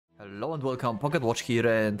Hello and welcome, PocketWatch here,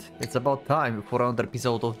 and it's about time for another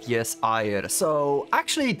episode of Yes Ire. So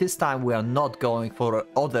actually this time we are not going for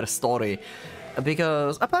other story,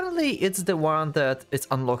 because apparently it's the one that is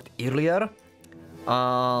unlocked earlier.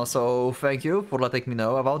 So thank you for letting me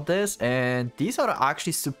know about this, and these are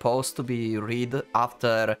actually supposed to be read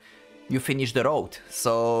after you finish the road.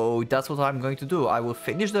 So that's what I'm going to do. I will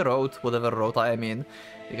finish the road, whatever road I am in,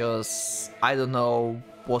 because I don't know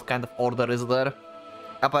what kind of order is there.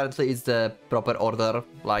 Apparently it's the proper order,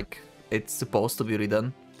 like it's supposed to be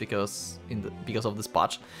written because of this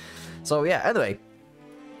patch. So yeah, anyway,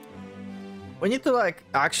 we need to like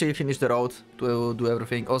actually finish the road to do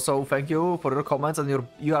everything. Also, thank you for your comments, and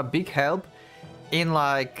you are big help in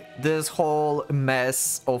like this whole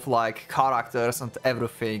mess of like characters and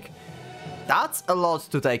everything. That's a lot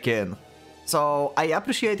to take in. So I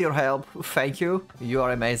appreciate your help. Thank you. You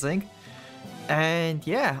are amazing. And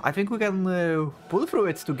yeah, I think we can pull through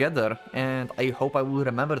it together, and I hope I will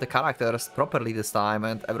remember the characters properly this time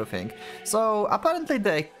and everything. So apparently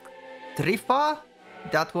the Trifa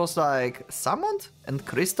that was like summoned and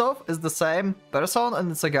Christoph is the same person,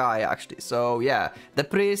 and it's a guy actually. So yeah, the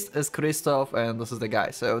priest is Christoph and this is the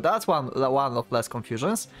guy. So that's one of less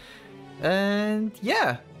confusions. And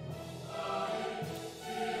yeah,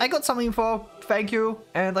 I got some info. Thank you,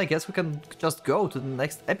 and I guess we can just go to the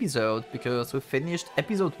next episode because we finished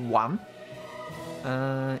episode 1.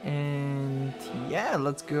 And yeah,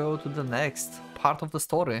 let's go to the next part of the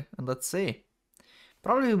story and let's see.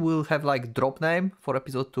 Probably we'll have like drop name for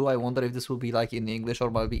episode 2. I wonder if this will be like in English or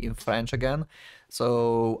maybe in French again.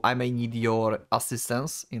 So I may need your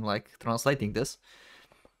assistance in like translating this.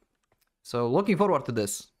 So looking forward to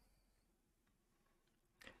this.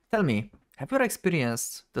 Tell me, have you ever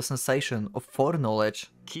experienced the sensation of foreknowledge?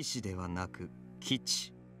 騎士ではなく基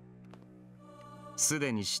地。す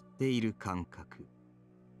でに知っている感覚。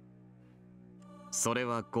それ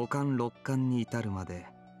は五感六感に至るまで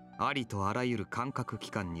ありとあらゆる感覚器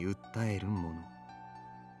官に訴えるもの。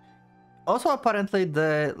Also, apparently,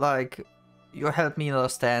 you helped me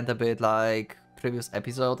understand a bit like previous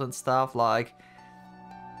episode and stuff. Like,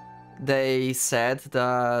 they said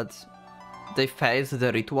that they failed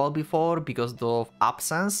the ritual before because of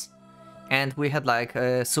absence, and we had like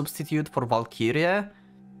a substitute for Valkyria.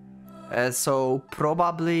 So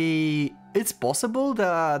probably it's possible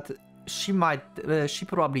that she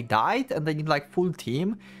probably died, and they need like full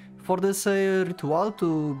team for this ritual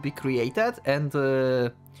to be created. And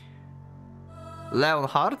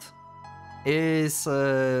Leonhard is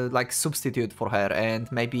like substitute for her,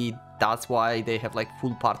 and maybe that's why they have like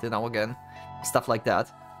full party now again, stuff like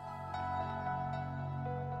that.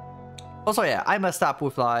 Also, yeah, I messed up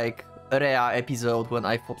with like irae episode when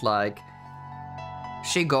I thought like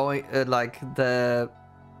she going like the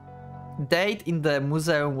date in the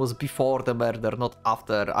museum was before the murder, not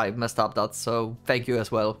after. I messed up that, so thank you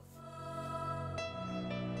as well.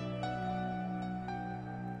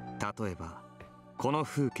 例えば、この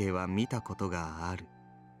風景は見たことがある。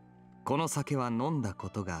この酒は飲んだこ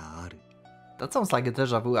とがある。That sounds like a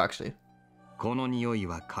déjà vu, actually. この匂い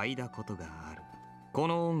は嗅いだことがある。こ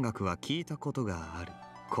の音楽は聞いたことがある。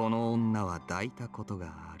この女は抱いたことが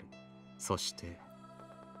ある。そして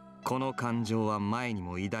この感情は前に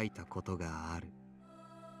も抱いたことがある。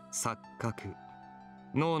錯覚、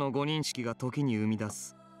脳の誤認識が時に生み出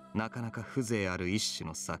すなかなか風情ある一種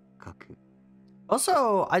の錯覚。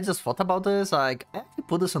Also, I just thought about this. Like, I actually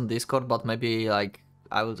put this on Discord, but maybe like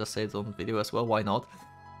I will just say it on video as well. Why not?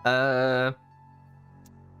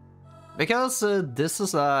 Because this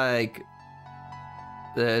is like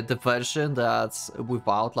the version that's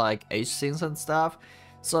without like age scenes and stuff.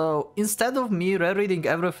 So instead of me rereading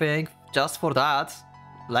everything just for that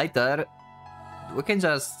later, we can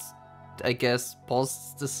just, I guess,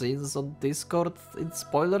 post the scenes on Discord in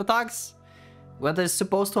spoiler tags when they're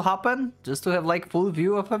supposed to happen, just to have like full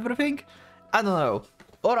view of everything. I don't know.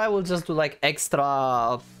 Or I will just do like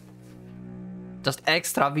extra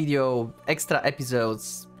video, extra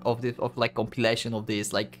episodes of like compilation of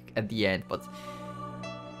this like at the end, but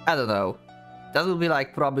I don't know. That will be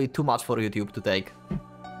like probably too much for YouTube to take,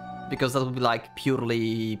 because that will be like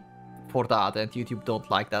purely for that, and YouTube don't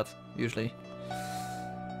like that usually.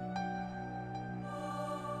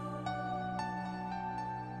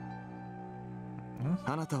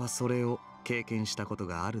 あなたはそれを経験したこと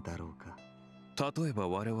があるだろうか。例えば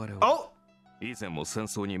我々は Oh! 以前も戦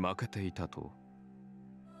争に負けていたと。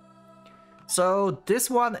So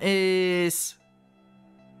this one is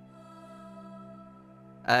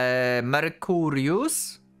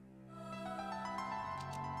Mercurius?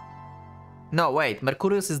 No, wait,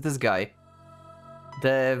 Mercurius is this guy.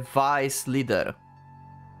 The vice leader.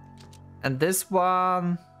 And this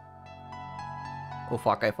one... Oh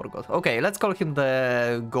fuck, I forgot. Okay, let's call him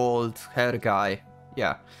the gold hair guy.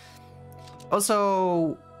 Yeah.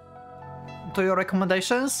 Also, to your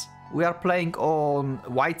recommendations, we are playing on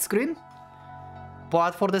widescreen,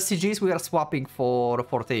 but for the CGs we are swapping for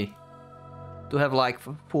 4T to have like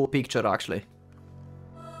full picture actually.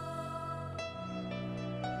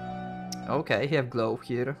 Okay, he have glow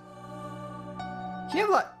here. He have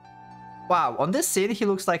like... Wow, on this scene he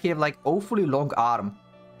looks like he have like awfully long arm.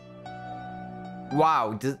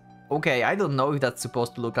 Wow, okay, I don't know if that's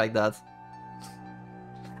supposed to look like that.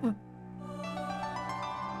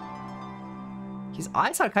 His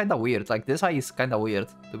eyes are kinda weird, like this eye is kinda weird,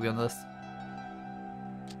 to be honest.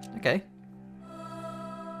 Okay.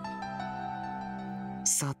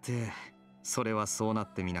 さて、それはそうな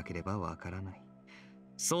ってみなければわからない。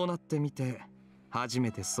そうなってみて、初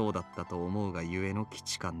めてそうだったと思うがゆえの基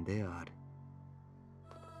地感である。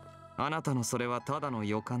あなたのそれはただの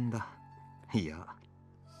予感だ。いや、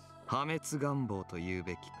破滅願望と言う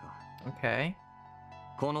べきか。Okay.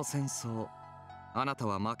 この戦争、あなた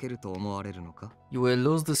は負けると思われるのか？ You will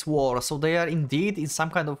lose this war, so they are indeed in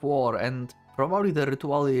some kind of war, and probably the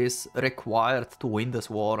ritual is required to win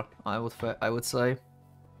this war, I would say.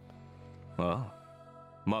 あ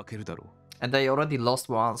あ、負けるだろう。And they already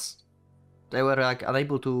lost once. They were like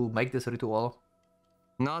unable to make this ritual.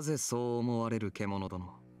 なぜそう思われる獣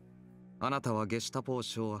殿？あなたはゲシュタポを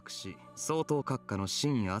掌握し、総統閣下の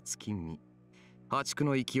真熱き身。破竹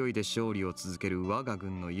の勢いで勝利を続ける我が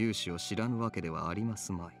軍の勇姿を知らぬわけではありま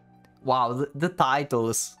すまい。Wow, the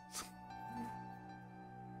titles.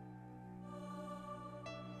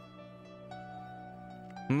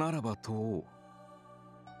 ならば問おう。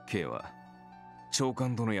K は長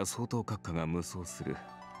官殿や総統閣下が無双する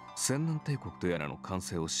仙南帝国とやらの完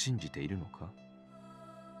成を信じているのか？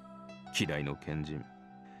希代の賢人、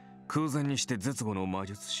空前にして絶後の魔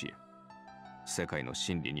術師、世界の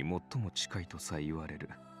真理に最も近いとさえ言われる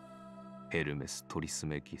ヘルメス・トリス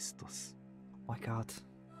メギストス。Oh my god.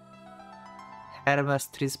 Hermes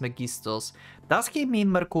Trismegistus. Does he mean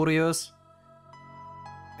Mercurius?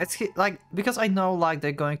 It's like, because I know like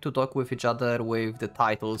they're going to talk with each other with the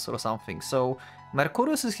titles or something. So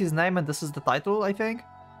Mercurius is his name and this is the title, I think.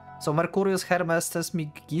 So Mercurius Hermes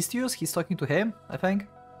Trismegistus, he's talking to him, I think.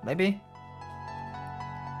 Maybe.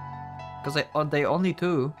 Because they only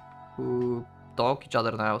two who talk each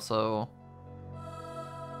other now, so...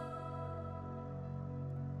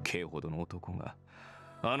 K ほどの男が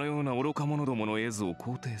あのような愚か者どもの絵図を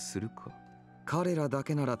肯定するか？彼らだ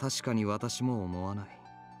けなら確かに私も思わない。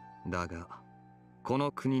だが、こ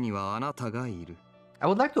の国にはあなたがいる。I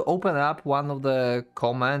would like to open up one of the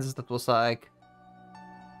comments that was like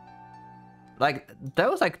there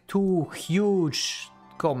was like two huge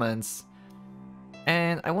comments,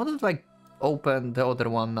 and I wanted to like open the other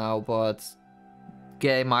one now, but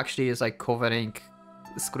game actually is like covering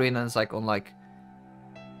screen and it's like on like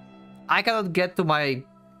I cannot get to my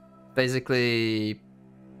basically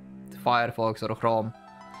Firefox or Chrome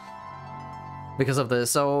because of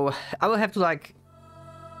this, so I will have to like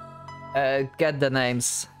get the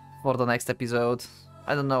names for the next episode.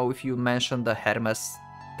 I don't know if you mentioned the Hermes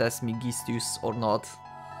Trismegistus or not.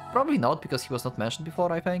 Probably not, because he was not mentioned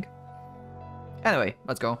before, I think. Anyway,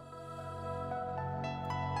 let's go.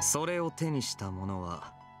 それを手にした者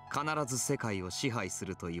は必ず世界を支配す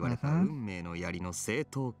ると言われた運命の槍の正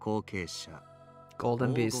統後継者。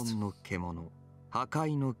Golden 黄 Beast. 金の獣、破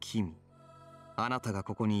壊の君。あなたが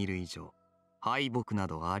ここにいる以上、敗北な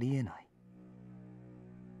どありえない。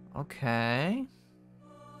Okay.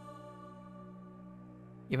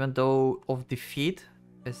 Even though of defeat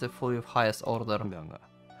is the fully of highest order. だが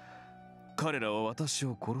彼らは私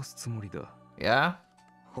を殺すつもりだ。Yeah?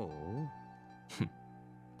 ほう。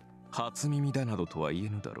初耳だなどとは言え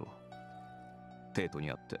ぬだろう。帝都に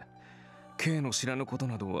あって K の知らぬこと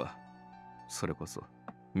などはそれこそ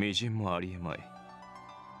微塵もありえまい。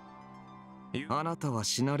あなたは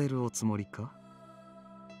死なれるおつもりか？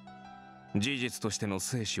事実としての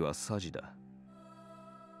生死はさじだ。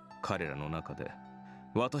彼らの中で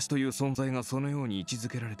私という存在がそのように位置づ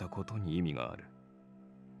けられたことに意味がある。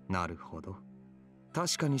なるほど。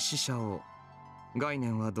確かに死者を、概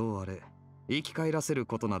念はどうあれ生き返らせる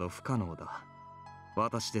ことなど不可能だ。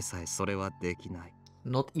私でさえそれはできない。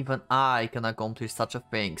Not even I can accomplish such a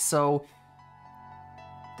thing. So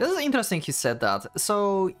this is interesting he said that.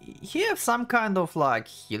 So he has some kind of like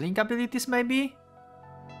healing abilities maybe?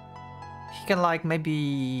 He can like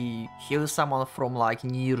maybe heal someone from like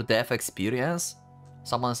near-death experience.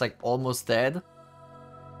 Someone's like almost dead.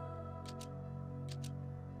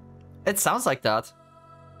 It sounds like that.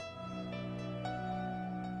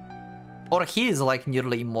 Or he is like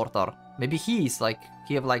nearly immortal. Maybe he is like,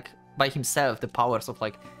 he have like by himself the powers of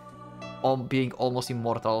like being almost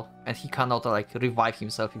immortal, and he cannot like revive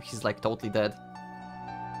himself if he's like totally dead.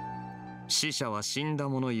 死者は死んだ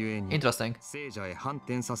ものゆえに Interesting. 聖者へ反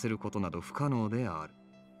転させることなど不可能である。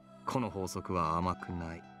この法則は甘く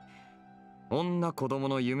ない。女子供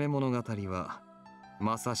の夢物語は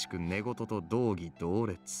まさしく寝言と同義同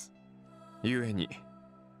列。故に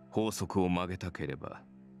法則を曲げたければ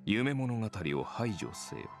夢物語を排除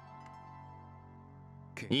せよ。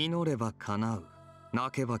祈れば叶う、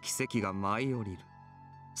泣けば奇跡が舞い降りる。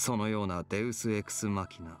そのようなデウスエクスマ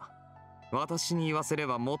キナ、私に言わせれ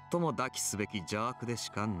ば最も抱きすべき邪悪で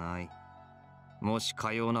しかない。もし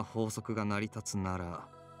かような法則が成り立つなら、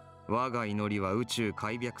我が祈りは宇宙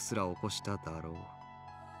開闢すら起こしただろ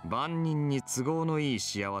う。万人に都合のいい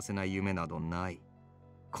幸せな夢などない。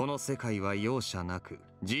この世界は容赦なく、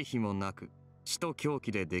慈悲もなく、血と狂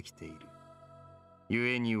気でできている。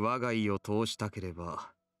故に我が意を通したけれ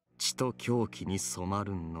ば、血と狂気に染ま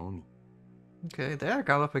るのみ。Okay, they are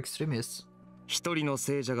kind of extremists. 一人の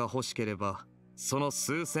聖者が欲しければ、その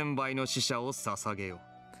数千倍の死者を捧げよ。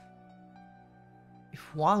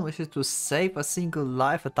If one wishes to save a single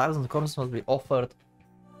life, 1,000 corpses must be offered.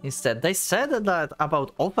 Instead, they said that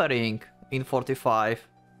about offering in 45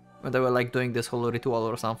 when they were like doing this whole ritual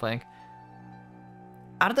or something.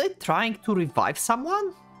 Are they trying to revive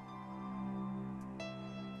someone?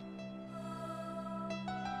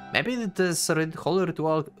 Maybe this whole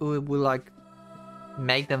ritual will like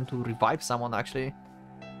make them to revive someone actually.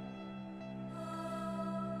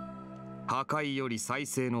 破壊より再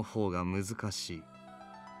生の方が難しい。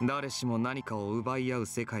誰しも何かを奪い合う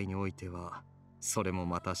世界においては、それも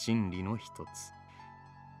また真理の一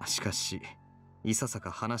つ。しかし、いささか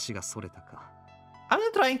話がそれたか。Are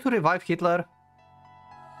they trying to revive Hitler?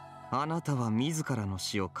 あなたは自らの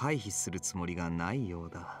死を回避するつもりがないよう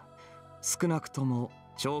だ。少なくとも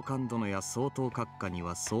長官殿や総統閣下に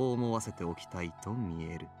はそう思わせておきたいと見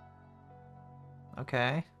える。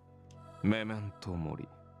Okay. メメントモリ。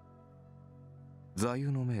座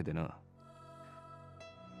右の銘でな。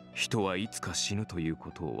人はいつか死ぬという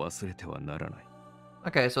ことを忘れてはならない。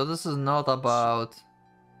Okay, so this is not about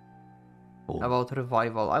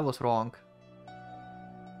revival. I was wrong.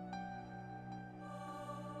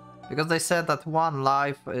 Because they said that one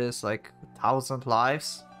life is like 1,000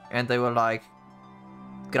 lives, and they were like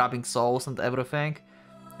grabbing souls and everything,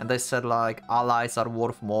 and they said like allies are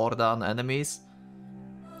worth more than enemies,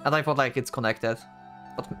 and I thought like it's connected,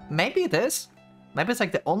 but maybe it is. Maybe it's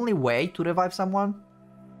like the only way to revive someone.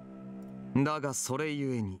 だがそれ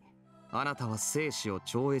ゆえに、あなたは生死を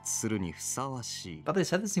超越するにふさわしい。But they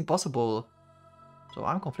said it's impossible, so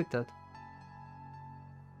I'm conflicted.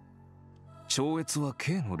 超越は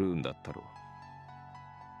K のルーンだったろ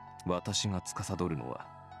う。私が司るのは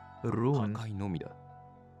破 Rune. 壊のみだ。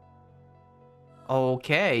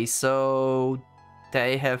Okay, so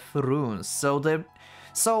they have runes.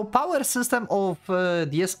 So power system of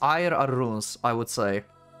DS Ire are runes, I would say.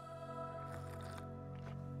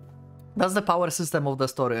 That's the power system of the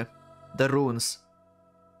story. The runes.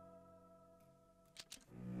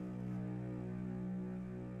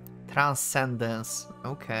 Transcendence.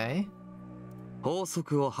 Okay. 法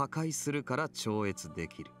則を破壊するから超越で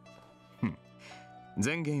きる。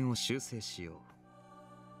前言を修正しよう。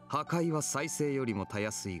破壊は再生よりもた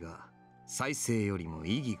やすいが、再生よりも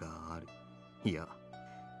意義がある。いや。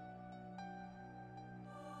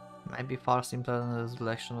Maybe far simpler than the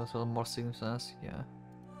selection with more significance, yeah.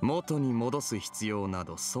 元に戻す必要な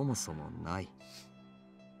どそもそもない。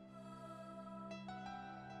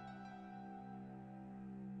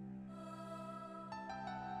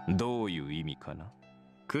どういう意味かな。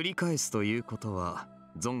繰り返すということは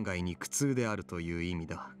存外に苦痛であるという意味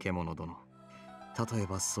だ、獣殿。例え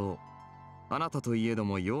ばそう、あなたといえど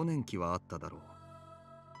も幼年期はあっただろう。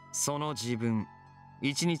その自分、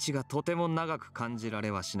一日がとても長く感じら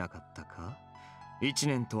れはしなかったか。一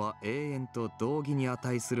年とは永遠と同義に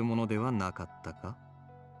値するものではなかったか。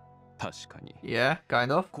確かに。Yeah,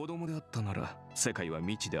 kind of. 子供であったなら世界は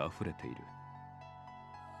未知で溢れている。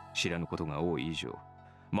知らぬことが多い以上、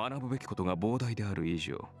学ぶべきことが膨大である以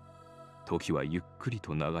上、時はゆっくり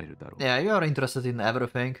と流れるだろう。Yeah, you are interested in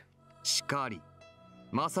everything. しかり、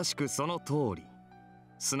まさしくその通り。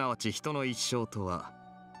すなわち人の一生とは、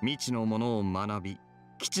未知のものを学び、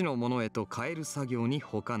基地のものへと変える作業に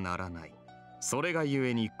他ならない。それがゆ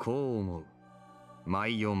えにこう思う。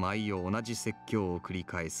毎夜毎夜同じ説教を繰り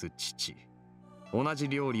返す父。同じ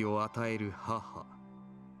料理を与える母。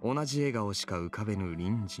同じ笑顔しか浮かべぬ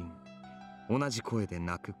隣人。同じ声で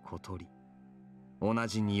泣く小鳥。同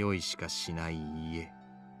じ匂いしかしない家。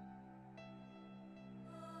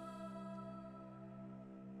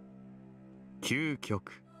究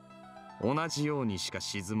極同じようにしか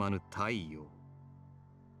沈まぬ太陽。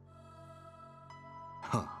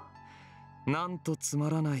はあ、なんとつま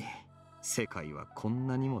らない。世界はこん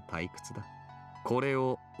なにも退屈だ。これ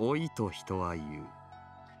を老いと人は言う。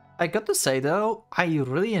I got to say though, I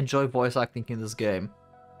really enjoy voice acting in this game.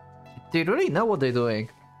 They really know what they're doing.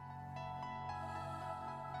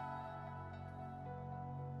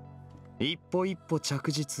 一歩一歩着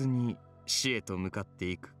実に死へと向かって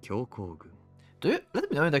いく強行軍。Let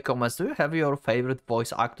me know in the comments, do you have your favorite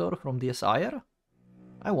voice actor from this ire?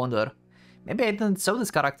 I wonder. Maybe I didn't show this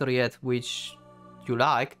character yet, which you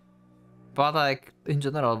like, but like, in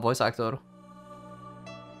general, voice actor.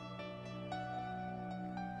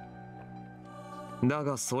 だ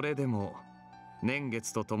がそれでも年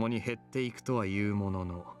月とともに減っていくとはいうもの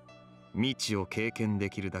の、未知を経験で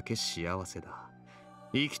きるだけ幸せだ。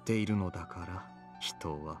生きているのだから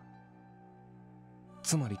人は。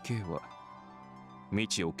つまり K は未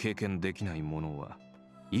知を経験できない者は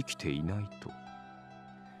生きていないと。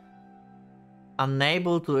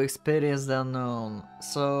Unable to experience the unknown.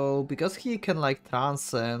 So, because he can like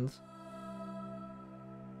transcend,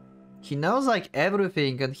 he knows like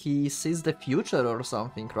everything and he sees the future or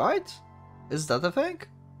something, right? Is that a thing?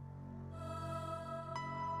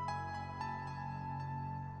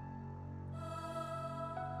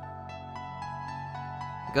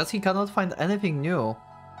 Because he cannot find anything new.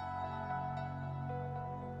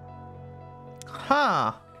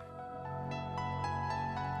 Huh.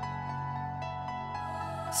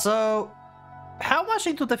 So, how much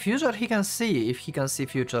into the future he can see, if he can see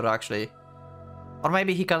future actually? Or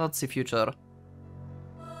maybe he cannot see future.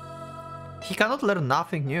 He cannot learn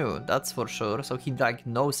nothing new, that's for sure, so he like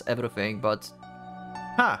knows everything, but...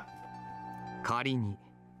 Huh. 仮に、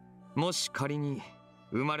もし仮に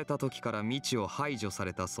生まれた時から未知を排除さ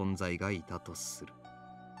れた存在がいたとする。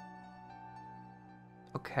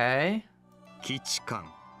Okay. 基地感。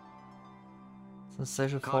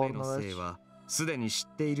 Sensation for 彼のせい knowledge. はすでに知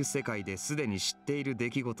っている世界ですでに知っている出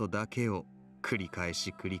来事だけを繰り返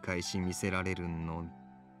し見せられるのみ。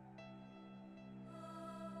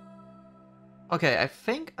Okay, I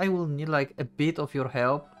think I will need like a bit of your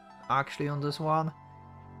help actually on this one.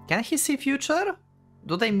 Can he see future?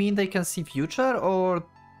 Do they mean they can see future, or...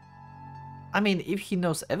 I mean, if he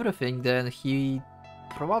knows everything, then he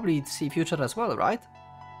probably see future as well, right?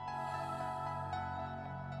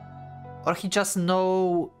 Or he just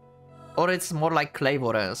know... Or it's more like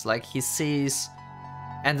clairvoyance, like he sees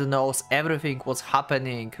and knows everything what's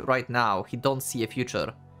happening right now. He don't see a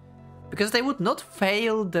future. Because they would not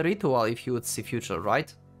fail the ritual if he would see future,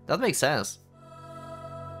 right? That makes sense.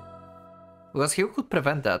 Because he could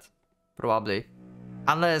prevent that, probably.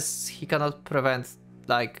 Unless he cannot prevent,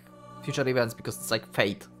 like, future events because it's like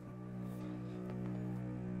fate.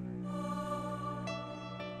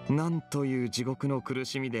 なんという地獄の苦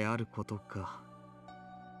しみであることか。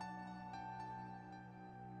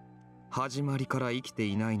始まりから生きて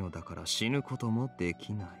いないのだから死ぬこともで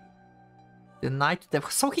きない。The night death.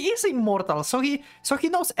 So he is immortal. So he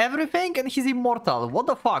knows everything and he's immortal. What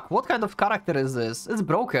the fuck? What kind of character is this? It's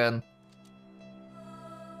broken.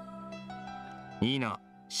 いいな、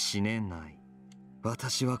死ねない。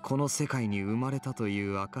私はこの世界に生まれたとい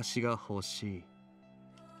う証が欲しい。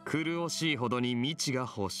苦しいほどに未知が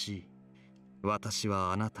欲しい。私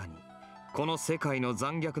はあなたにこの世界の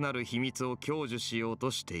残虐なる秘密を享受しようと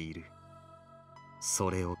している。そ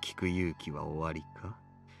れを聞く勇気は終わりか？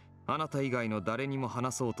あなた以外の誰にも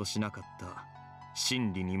話そうとしなかった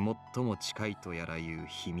真理に最も近いとやらいう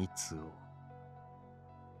秘密を。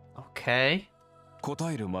Okay.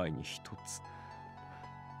 答える前に一つ。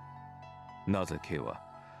なぜ K は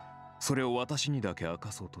それを私にだけ明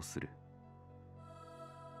かそうとする？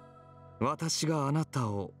私があなた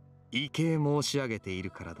を畏敬申し上げている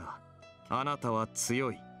からだ。あなたは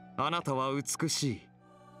強い。あなたは美しい。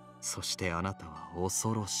そしてあなたは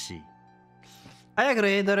恐ろしい。I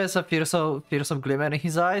agree, there is a fearsome glimmer in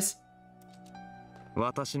his eyes.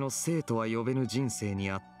 私の生とは呼べぬ人生に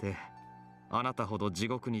あって、あなたほど地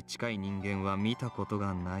獄に近い人間は見たこと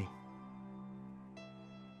がない。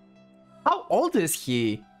How old is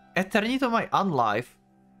he? Eternity to my unlife.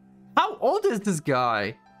 How old is this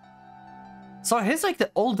guy? So he's like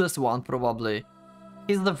the oldest one, probably.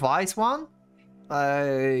 He's the vice one?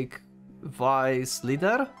 Like, vice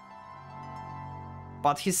leader?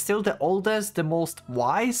 But he's still the oldest, the most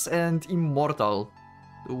wise, and immortal.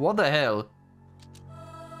 What the hell?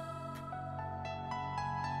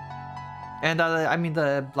 And I mean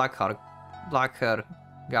the black hair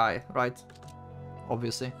guy, right?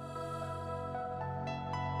 Obviously.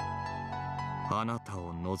 あなた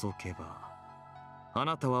を除けばあ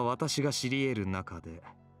なたは私が知り得る中で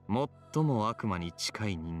最も悪魔に近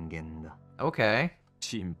い人間だ。Okay.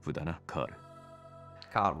 陳腐だな、カール。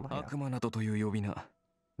 Carl. Yeah. 悪魔などという呼び名、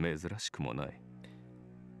珍しくもない。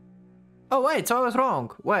Oh wait, so I was wrong.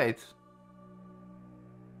 Wait.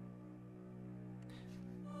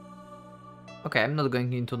 Okay, I'm not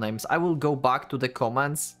going into names. I will go back to the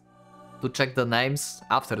comments to check the names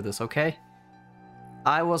after this, okay?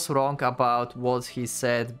 I was wrong about what he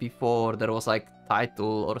said before. There was like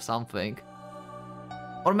title or something.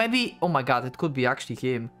 Or maybe, oh my god, it could be actually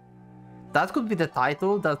him. That could be the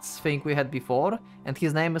title, that thing we had before, and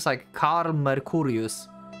his name is like Carl Mercurius.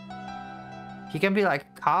 He can be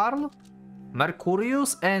like Carl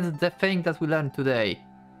Mercurius and the thing that we learned today.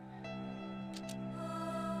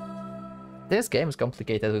 This game is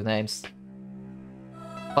complicated with names.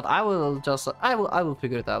 But I will just I will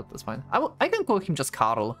figure it out, that's fine. I can call him just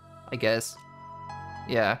Carl, I guess.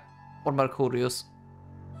 Yeah. Or Mercurius.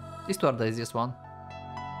 These two are the easiest one.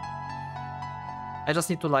 I just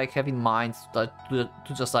need to like have in mind that to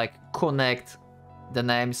just like connect the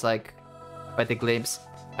names like by the glimpse.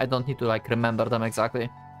 I don't need to like remember them exactly.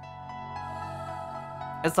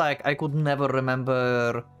 It's like I could never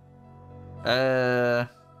remember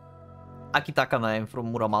Akitaka name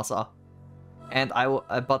from Muramasa, and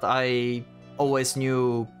but I always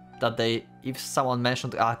knew that if someone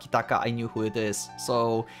mentioned Akitaka, I knew who it is.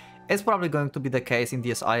 So it's probably going to be the case in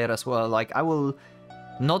this IR as well. Like I will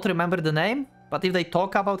not remember the name, but if they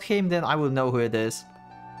talk about him, then I will know who it is.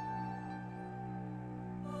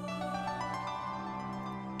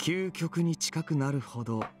 究極に近くなるほ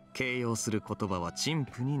ど形容する言葉は陳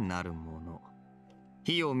腐になるもの。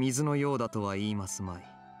火を水のようだとは言いますまい。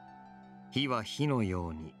火は火のよ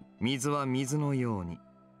うに、水は水のように、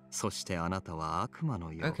そしてあなたは悪魔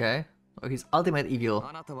のように。Okay. So he's ultimate evil.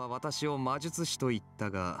 あなたは私を魔術師と言った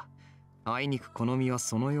が、あいにく好みは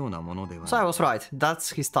そのようなものではない。So I was right.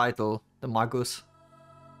 That's his title, the Magus.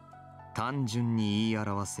 単純に言い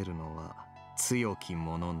表せるのは強き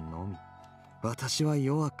者のみ。私は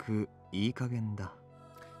弱くいい加減だ。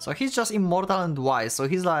So he's just immortal and wise. So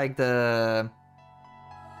he's like the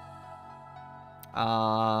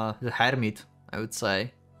hermit, I would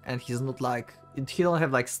say. And he's not like he don't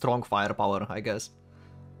have like strong firepower, I guess.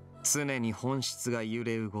 常に本質が揺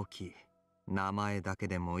れ動き、名前だけ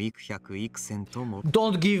でも幾百幾千とも。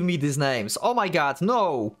Don't give me these names. Oh my god,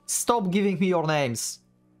 no! Stop giving me your names.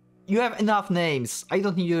 You have enough names. I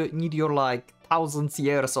don't need your like thousands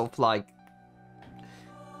years of like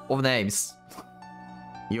of names.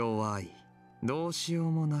 弱い、どうしよ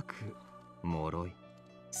うもなく、脆い。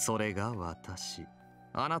それが私。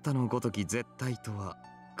あなたのごとき絶対とは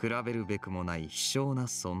比べるべくもない希少な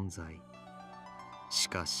存在。し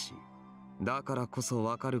かし、だからこそ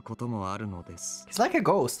わかることもあるのです。He's like a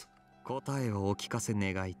ghost. 答えをお聞かせ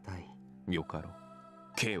願いたい。よかろう。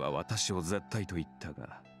K は私を絶対と言った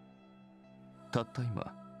が、たった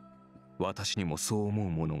今、私にもそう思う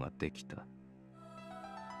ものができた。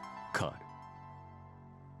カール、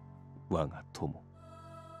我が友。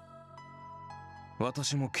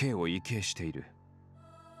私も K を畏敬している。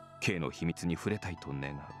K の秘密に触れたいと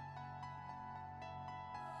願う。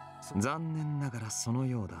残念ながらその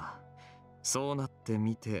ようだ。そうなって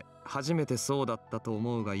みて初めてそうだったと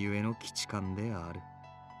思うがゆえの基地感である。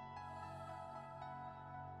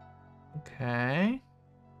Okay.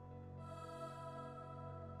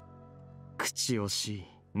 口惜しい、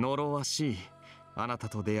呪わしい。あなた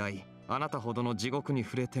と出会い、あなたほどの地獄に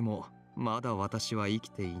触れてもまだ私は生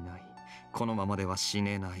きていない。このままでは死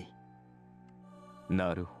ねない。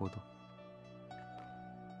なるほど。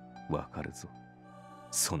わかるぞ。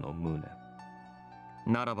その無念。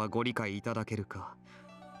ならばご理解いただけるか。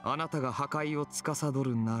あなたが破壊を司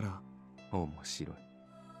るなら。面白い。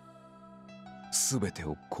すべて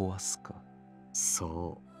を壊すか。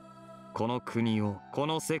そう。この国を、こ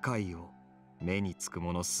の世界を、目につく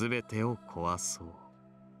ものすべてを壊そう。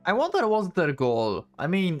I wonder what's their goal. I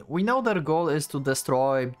mean, we know their goal is to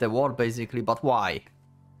destroy the world basically, but why?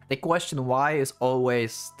 The question why is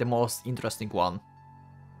always the most interesting one.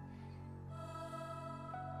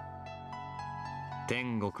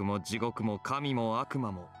 天国も地獄も神も悪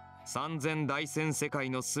魔も三千大千世界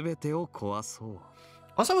のすべてを壊そう。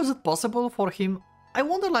Also, is it possible for him? I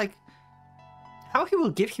wonder, like, how he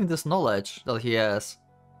will give him this knowledge that he has.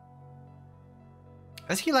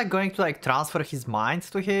 Is he like going to like transfer his mind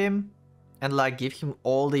to him and like give him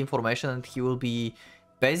all the information, and he will be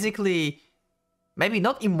basically maybe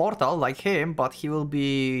not immortal like him, but he will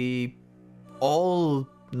be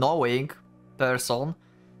all-knowing person,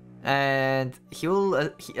 and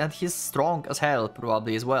and he's strong as hell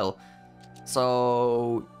probably as well.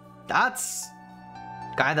 So that's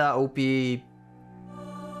Kinda OP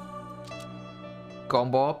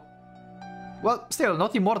combo. Well, still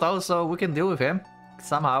not immortal, so we can deal with him.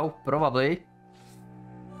 Somehow, probably.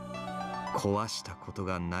 壊したこと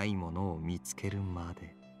がないものを見つけるま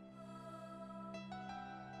で、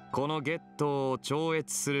このゲットを超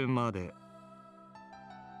越するまで。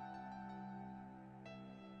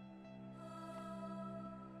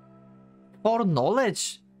For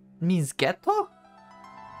knowledge means ghetto?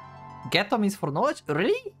 Ghetto means for knowledge?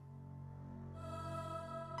 Really?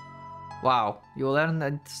 Wow, you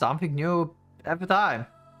learn something new every time.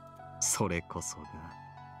 それこそが。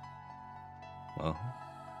あ、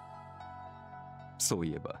そう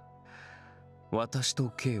いえば私と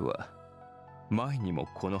K は前にも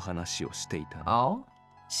この話をしていた。Oh?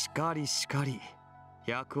 しかりしかり、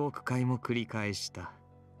100億回も繰り返した。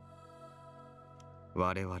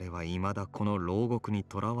我々は未だこの牢獄に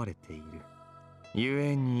囚われている。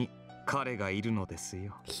故に彼がいるのです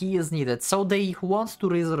よ。He is needed. So they want to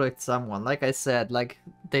resurrect someone. Like I said, like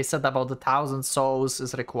they said about 1,000 souls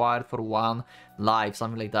is required for one life,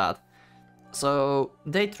 something like that. So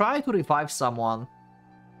they try to revive someone.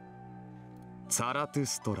 ザラトゥ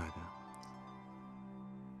ストラが。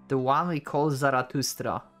The one we call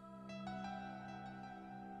Zarathustra.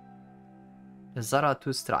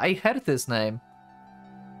 Zarathustra. I heard this name.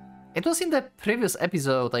 It was in the previous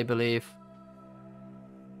episode, I believe.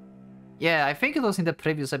 Yeah, I think it was in the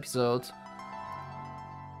previous episode.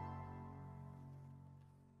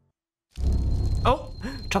 Oh!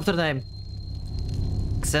 Chapter name.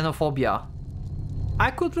 Xenophobia.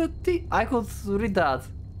 I could read that.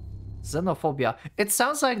 Xenophobia. It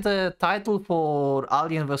sounds like the title for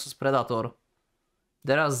Alien vs Predator.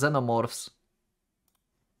 There are xenomorphs.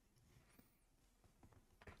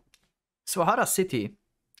 Swahara City.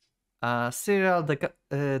 Serial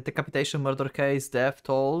decapitation murder case, death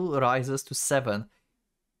toll rises to 7.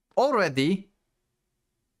 Already?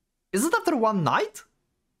 Is it after one night?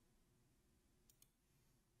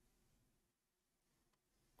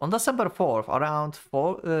 On December 4th, around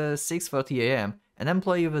 6:30 AM, an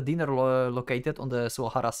employee of a diner located on the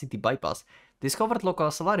Suwahara City bypass discovered local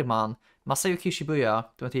salaryman Masayuki Shibuya,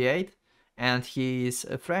 28, and his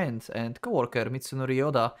friend and co-worker Mitsunori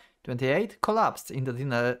Yoda, 28, collapsed in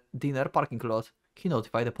the dinner parking lot. He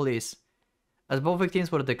notified the police. As both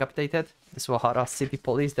victims were decapitated, the Suwahara City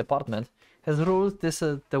Police Department has ruled this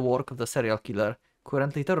the work of the serial killer,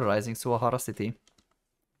 currently terrorizing Suwahara City.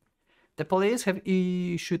 The police have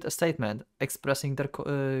issued a statement expressing their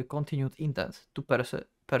continued intent to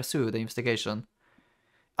pursue the investigation.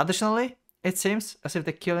 Additionally, it seems as if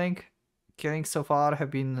the killings so far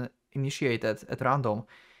have been initiated at random,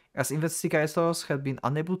 as investigators have been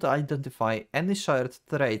unable to identify any shared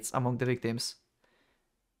traits among the victims.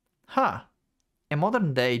 Huh. A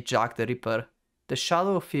modern-day Jack the Ripper. The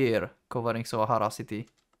shadow of fear covering Suwahara City.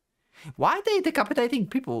 Why are they decapitating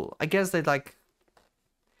people? I guess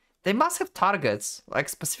they must have targets, like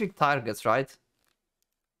specific targets, right?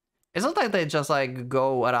 It's not like they just like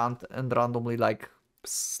go around and randomly like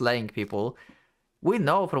slaying people. We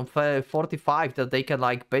know from 45 that they can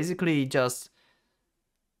like basically just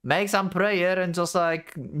make some prayer and just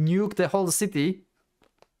like nuke the whole city.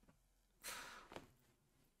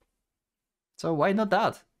 So why not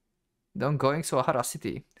that? The ongoing Suwahara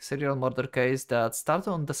City serial murder case that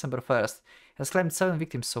started on December 1st has claimed 7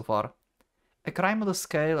 victims so far. A crime on the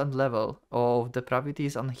scale and level of depravity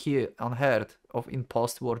is unheard of in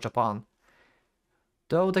post-war Japan.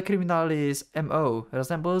 Though the criminal's MO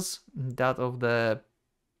resembles that of the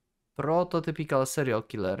prototypical serial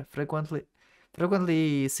killer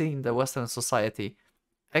frequently seen in the Western society,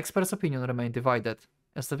 experts' opinion remain divided,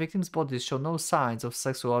 as the victims' bodies show no signs of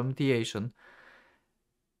sexual mutilation.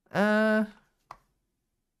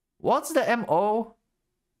 What's the MO?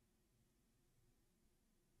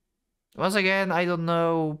 Once again, I don't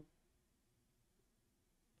know.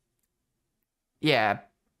 Yeah.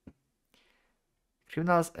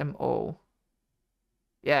 Criminals MO.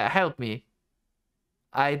 Yeah, help me.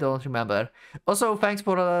 I don't remember. Also, thanks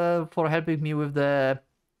for helping me with the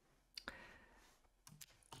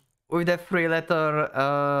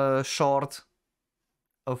 3-letter short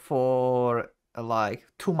for like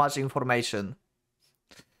too much information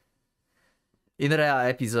in rare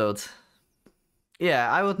episode.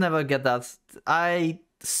 Yeah, I would never get that. I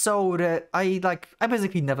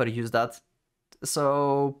basically never use that,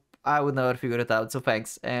 so I would never figure it out. So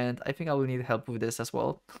thanks, and I think I will need help with this as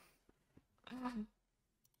well.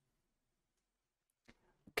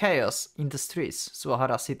 Chaos in the streets.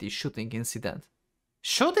 Suwahara City shooting incident.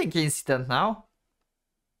 Shooting incident now?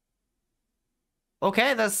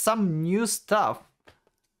 Okay, that's some new stuff.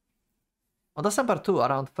 On December 2,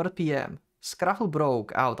 around 3 p.m., scuffle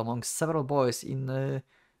broke out among several boys in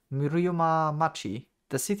Muruyama-machi,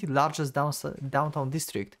 the city's largest downtown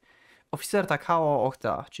district. Officer Takao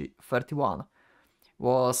Okta, 31,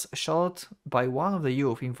 was shot by one of the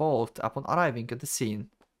youth involved upon arriving at the scene.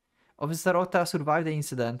 Officer Okta survived the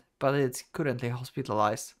incident, but is currently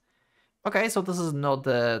hospitalized. Okay, so this is not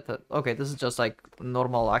okay, this is just like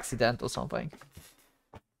normal accident or something.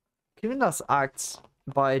 Criminal acts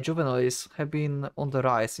by juveniles have been on the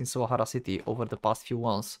rise in Sawahara City over the past few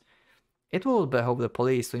months. It will behoove the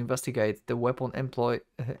police to investigate the weapon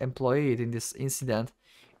employed in this incident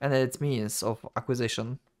and its means of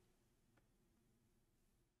acquisition.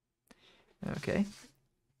 Okay.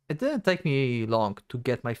 It didn't take me long to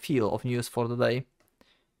get my feel of news for the day.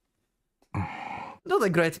 Not a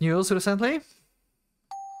great news recently.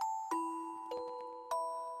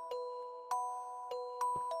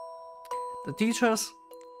 The teachers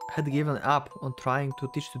had given up on trying to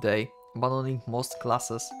teach today, abandoning most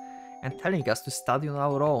classes and telling us to study on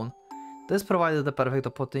our own. This provided the perfect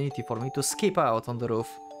opportunity for me to skip out on the roof,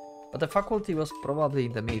 but the faculty was probably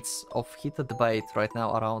in the midst of heated debate right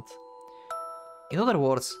now around. In other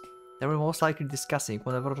words, they were most likely discussing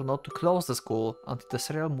whether or not to close the school until the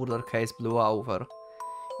serial murder case blew over.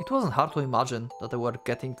 It wasn't hard to imagine that they were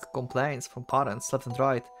getting complaints from parents left and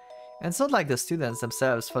right, and it's not like the students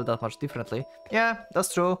themselves felt that much differently. Yeah,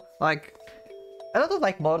 that's true. Like, a lot of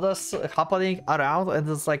like murders happening around and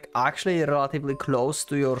it's like actually relatively close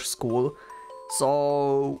to your school.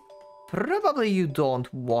 So probably you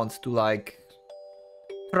don't want to like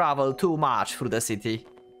travel too much through the city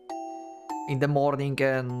in the morning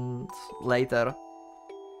and later.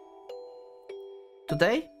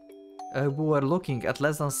 Today, we were looking at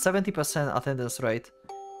less than 70% attendance rate.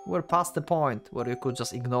 We're past the point where you could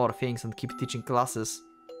just ignore things and keep teaching classes.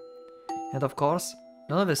 And of course,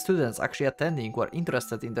 none of the students actually attending were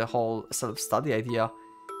interested in the whole self-study idea.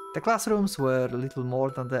 The classrooms were little more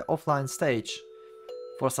than the offline stage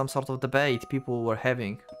for some sort of debate people were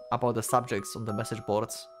having about the subjects on the message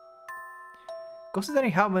boards.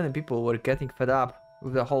 Considering how many people were getting fed up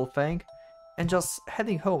with the whole thing and just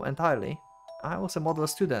heading home entirely, I was a model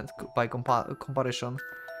student by comparison.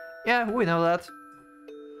 Yeah, we know that.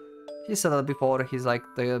 He said that before, he's like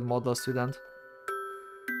the model student.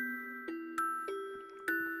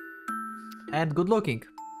 And good looking.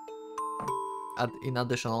 In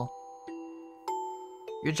additional.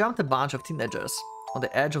 You jumped a bunch of teenagers on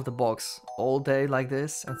the edge of the box all day like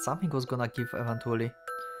this and something was gonna give eventually.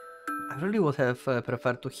 I really would have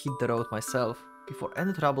preferred to hit the road myself before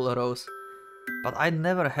any trouble arose, but I'd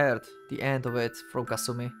never heard the end of it from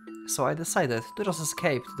Kasumi, so I decided to just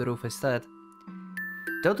escape to the roof instead.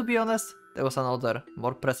 Though to be honest, there was another,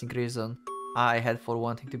 more pressing reason I had for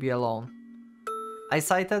wanting to be alone. I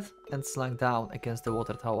sighted and slunk down against the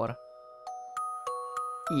water tower.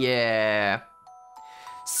 Yeah.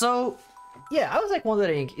 So, yeah, I was like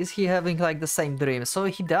wondering, is he having like the same dream? So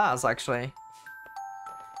he does actually.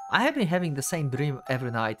 I have been having the same dream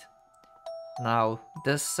every night. Now,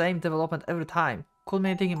 the same development every time,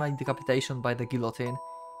 culminating in my decapitation by the guillotine,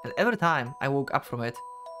 and every time I woke up from it,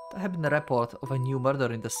 there had been a report of a new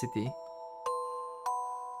murder in the city.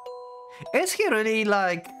 Is he really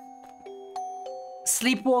like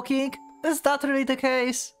sleepwalking? Is that really the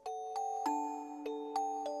case?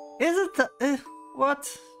 Is it what?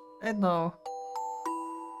 I don't know.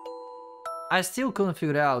 I still couldn't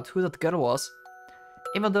figure out who that girl was.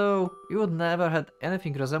 Even though we would never had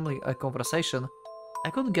anything resembling a conversation, I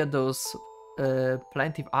couldn't get those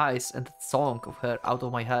plaintive eyes and that song of her out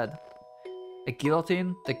of my head. A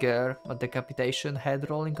guillotine, the girl, a decapitation, head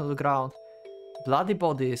rolling on the ground, bloody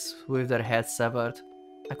bodies with their heads severed.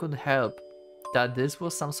 I couldn't help that this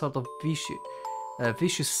was some sort of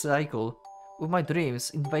vicious cycle, with my dreams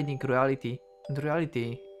invading reality, and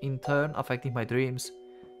reality in turn affecting my dreams,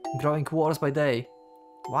 growing worse by day.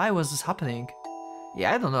 Why was this happening?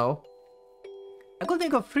 Yeah, I don't know. I could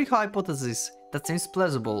think of 3 hypotheses that seems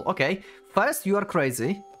plausible. Okay, first, you are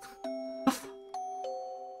crazy.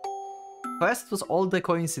 First was all the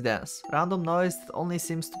coincidence. Random noise that only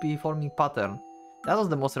seems to be forming pattern. That was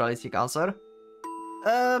the most realistic answer.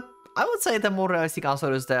 I would say the more realistic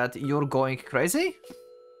answer is that you're going crazy.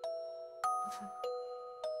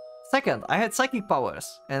 Second, I had psychic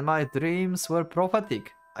powers, and my dreams were prophetic.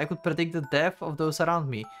 I could predict the death of those around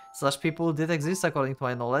me. Such people did exist according to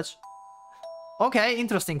my knowledge. Okay,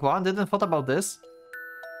 interesting one, didn't thought about this.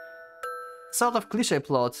 Sort of cliche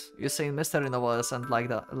plot you see in mystery novels and like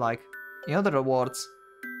that, like, in other words.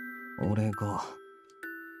 The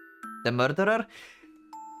murderer?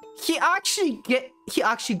 He actually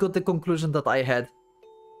got the conclusion that I had.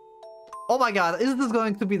 Oh my god, is this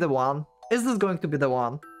going to be the one? Is this going to be the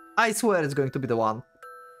one? I swear it's going to be the one.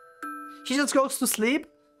 He just goes to sleep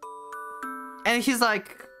and he's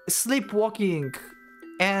like sleepwalking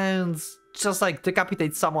and just like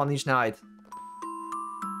decapitates someone each night.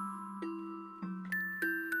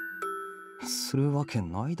 するわけ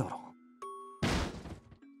ないだろ。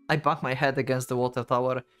 I banged my head against the water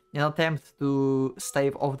tower in an attempt to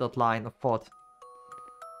stave off that line of thought.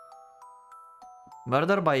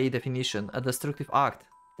 Murder by definition, a destructive act.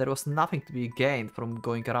 There was nothing to be gained from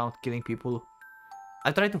going around killing people.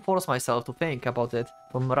 I tried to force myself to think about it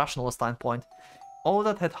from a rational standpoint. All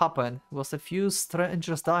that had happened was a few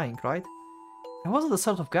strangers dying, right? I wasn't the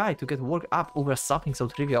sort of guy to get worked up over something so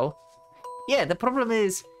trivial. Yeah, the problem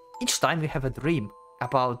is, each time we have a dream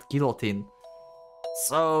about guillotine.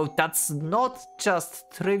 So that's not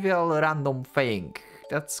just trivial random thing.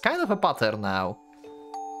 That's kind of a pattern now.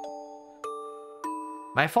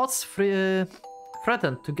 My thoughts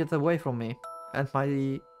threatened to get away from me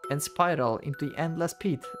and spiral into the endless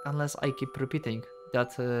pit unless I keep repeating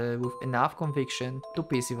that with enough conviction to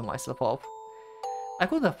piss even myself off. I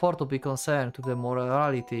couldn't afford to be concerned with the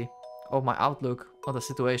morality of my outlook on the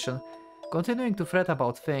situation. Continuing to fret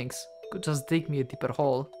about things could just dig me a deeper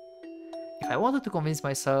hole. If I wanted to convince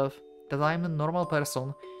myself that I'm a normal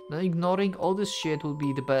person, then ignoring all this shit would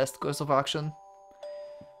be the best course of action.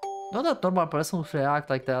 Not that normal person would react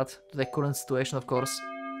like that to the current situation, of course.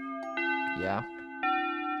 Yeah.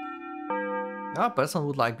 A person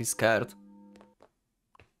would like be scared.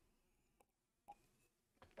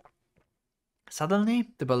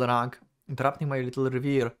 Suddenly, the bell rang, interrupting my little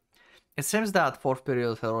reverie. It seems that fourth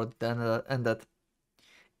period had already ended.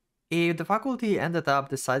 If the faculty ended up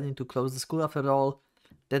deciding to close the school after all,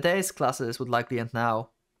 the day's classes would likely end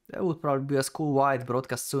now. There would probably be a school-wide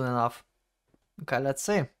broadcast soon enough. Okay, let's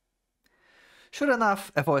see. Sure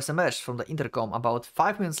enough, a voice emerged from the intercom about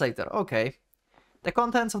 5 minutes later. Okay. The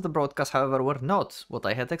contents of the broadcast, however, were not what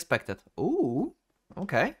I had expected. Ooh,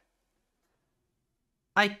 okay.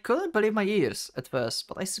 I couldn't believe my ears at first,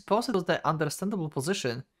 but I suppose it was the understandable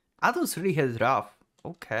position. Adults really had it rough.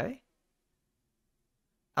 Okay.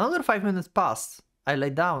 Another 5 minutes passed. I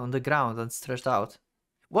lay down on the ground and stretched out.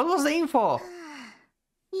 What was the info?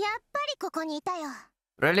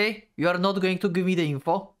 Really? You are not going to give me the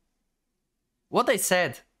info? What they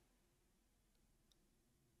said?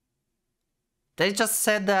 They just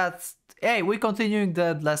said that, hey, we're continuing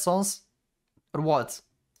the lessons? Or what?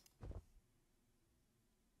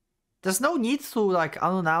 There's no need to like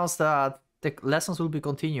announce that the lessons will be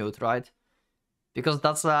continued, right? Because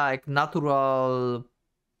that's like natural,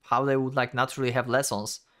 how they would like naturally have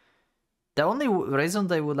lessons. The only reason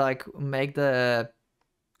they would like make the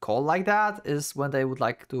call like that is when they would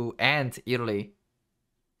like to end early.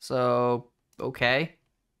 So, okay.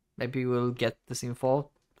 Maybe we'll get this info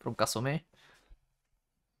from Kasumi.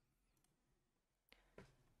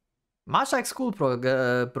 Much like school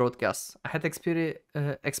broadcasts, I had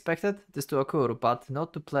expected this to occur, but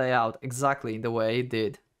not to play out exactly in the way it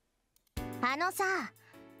did. あのさ、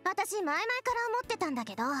私前々から思ってたんだ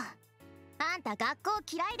けど、あんた学校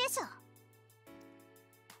嫌いでしょ。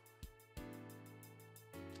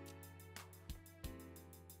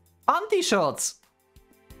Anti-shots!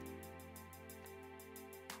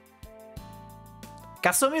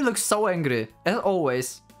 Kasumi looks so angry, as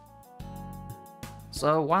always.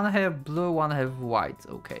 So one have blue, one have white.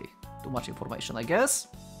 Okay, too much information, I guess.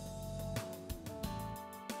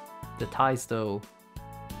 The ties, though.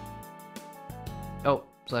 Oh,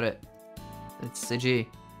 sorry. It's CG.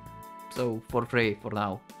 So for free for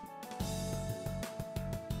now.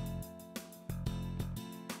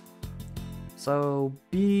 So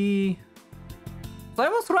B. So I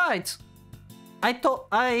was right. I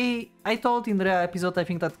told in the episode I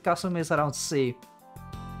think that Kasumi is around C.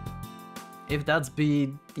 If that's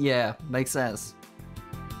B, yeah, makes sense.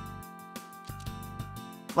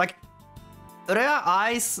 Like, Rhea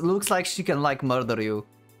Eyes looks like she can like murder you.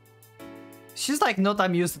 She's like not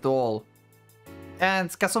amused at all. And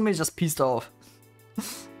Kasumi is just pissed off.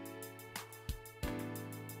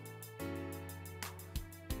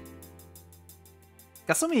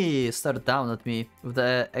 Kasumi stared down at me with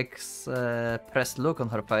the expressed look on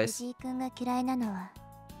her face.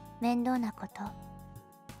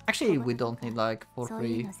 Actually, we don't need like for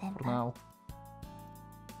free for now.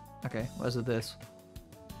 Okay, where's this?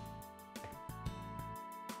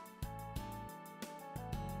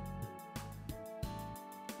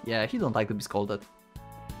 Yeah, he don't like to be scolded.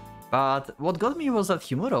 But what got me was that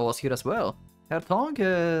Himuro was here as well. Her tongue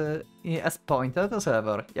as pointed as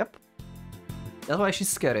ever. Yep. That's why she's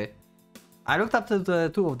scary. I looked up to the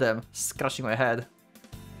two of them, scratching my head.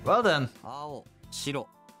 Well then. 青白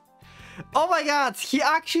Oh my god, he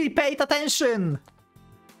actually paid attention!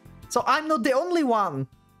 So I'm not the only one!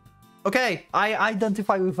 Okay, I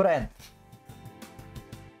identify with red.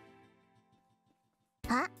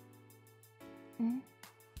 あん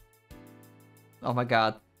Oh my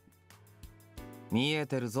god. 見え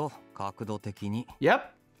てるぞ角度的に Yep.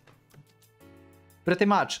 Pretty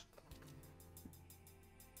much.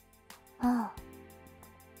 あ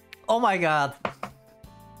Oh my god.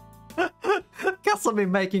 Kasumi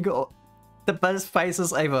making the best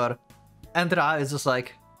faces ever. And Ra is just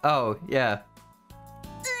like, oh, yeah.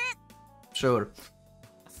 Sure.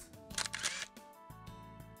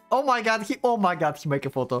 Oh my god, he make a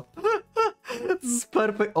photo. This is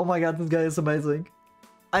perfect. Oh my god, this guy is amazing.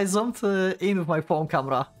 I zoomed in with my phone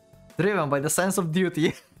camera, driven by the sense of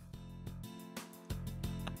duty.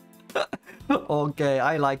 Okay,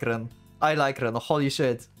 I like Ren. Holy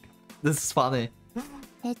shit. This is funny.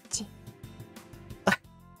 エッチ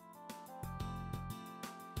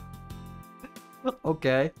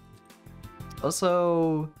Okay.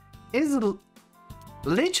 Also, is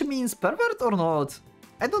Lich means pervert or not?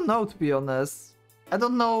 I don't know, to be honest. I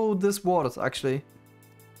don't know this word, actually.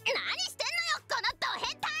 何してんのよこのド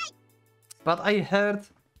変態 But I heard...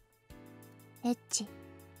 エッチ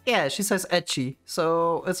Yeah, she says etchy.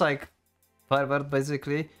 So, it's like pervert,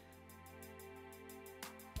 basically.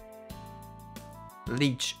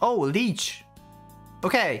 Leech. Oh, leech!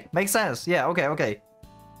 Okay, makes sense. Yeah, okay.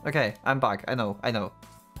 Okay, I'm back. I know.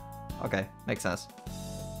 Okay, makes sense.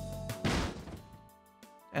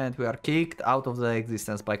 And we are kicked out of the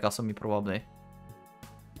existence by Kasumi, probably.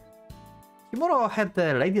 Himuro had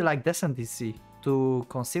the ladylike decency to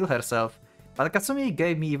conceal herself, but Kasumi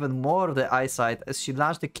gave me even more the eyesight as she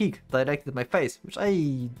launched a kick directed at my face, which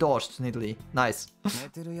I dodged neatly. Nice. 寝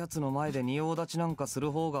てるやつの前で仁王立ちなんかす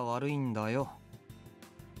る方が悪いんだよ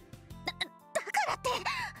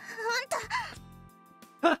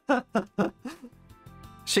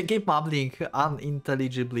She kept mumbling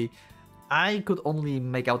unintelligibly. I could only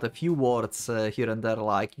make out a few words here and there,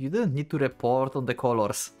 like, you didn't need to report on the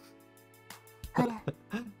colors. ほら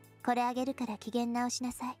これあげるから機嫌直し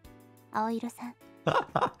なさい青色さん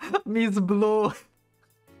Miss Blue.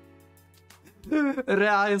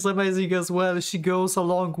 Rea is amazing as well. She goes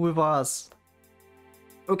along with us.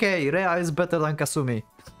 Okay, Rea is better than Kasumi. い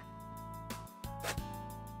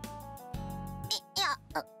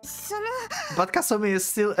やその But Kasumi is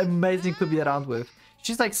still amazing to be around with.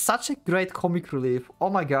 She's like such a great comic relief. Oh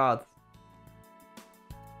my god.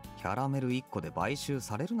 キャラメル1個で買収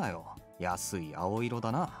されるなよ安い青色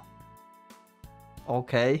だな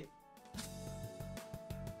Okay.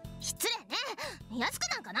 失礼ね安く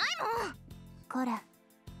なんかないもんこら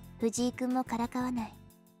藤井くんもからかわない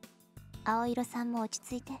青色さんも落ち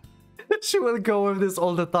着いて She will go with this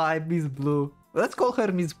all the time, Miss Blue. Let's call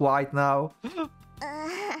her Miss White now.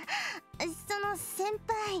 その先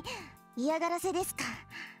輩嫌がらせですか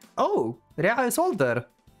Oh, Rea is older.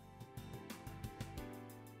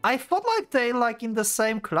 I thought like they like in the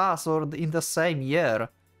same class or in the same year.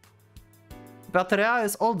 But Rea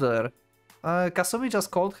is older. Kasumi just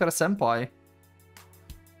called her senpai.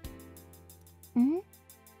 ん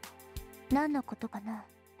何のことかな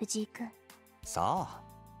藤井くんさあ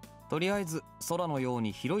とりあえず空のよう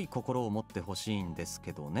に広い心を持ってほしいんです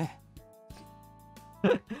けどね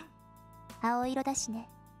青色だしね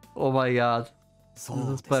Oh my god. そう This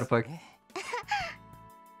で is す perfect. ね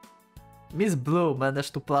Miss Blue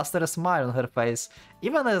managed to plaster a smile on her face,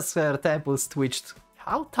 even as her temples twitched.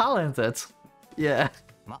 How talented. Yeah.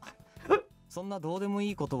 まそんなどうでも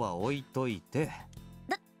いいことは置いといて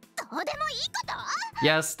どうでもいいこと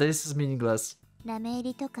Yes, this is meaningless. ラメ入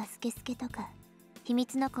りとかスケスケとか秘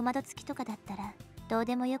密の小窓付きとかだったらどう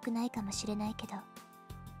でもよくないかもしれないけど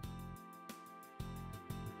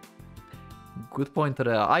Good point,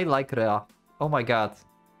 Rea. I like Rea. Oh my god.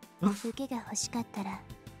 受けが欲しかったら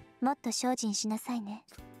もっと精進しなさいね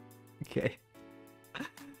Okay.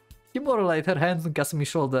 Himuro laid her hands on Kasumi's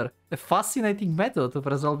shoulder. A fascinating method of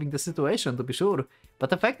resolving the situation, to be sure,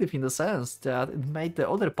 but effective in the sense that it made the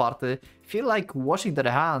other party feel like washing their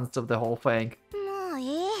hands of the whole thing. もうい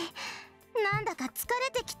いなんだか疲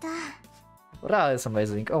れてきた Rea is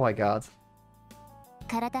amazing. Oh my god.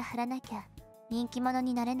 体張らなきゃ人気者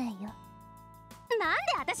になれないよなん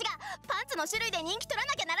で私がパンツの種類で人気取ら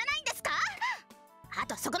なきゃならないんですかあ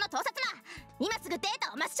とそこの盗撮魔今すぐデー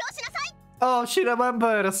タを抹消しなさい Oh, she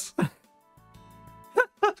remembers. 怖い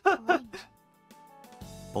ね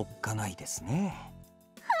おっかないですねもう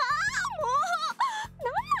な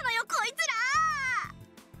んなのよこいつら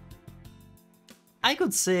I could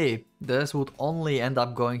see This would only end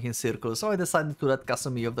up going in circles, so I decided to let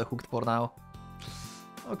Kasumi off the hook for now.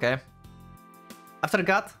 Okay. After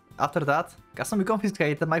that, Kasumi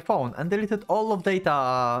confiscated my phone and deleted all of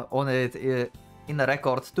data on it in a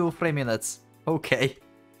record to 3 minutes. Okay.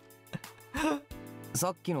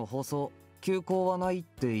 さっきの放送、休校はないっ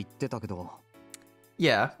て言ってたけど。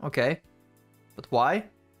Yeah, okay. But why?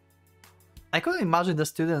 I couldn't imagine the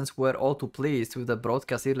students were all too pleased with the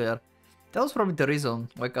broadcast earlier. That was probably the reason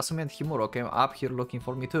why Kasumi and Himuro came up here looking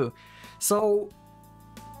for me too. So,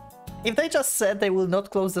 if they just said they will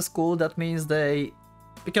not close the school, that means they...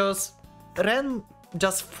 Because Ren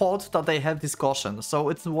just thought that they have discussion, so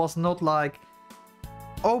it was not like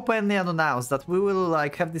openly announced that we will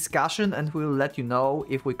like have discussion and we will let you know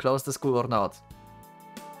if we close the school or not.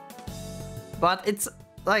 But it's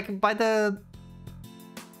like by this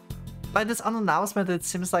announcement, it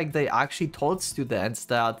seems like they actually told students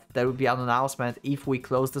that there will be an announcement if we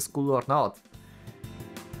close the school or not.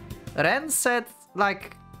 Ren said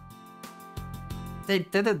like they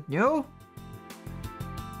didn't know.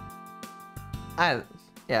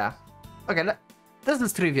 Yeah. Okay, this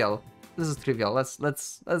is trivial. This is trivial. Let's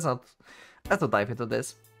not dive into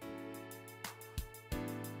this.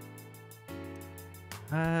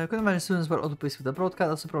 Couldn't imagine students were all pleased with the broadcast.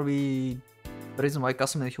 That's probably the reason why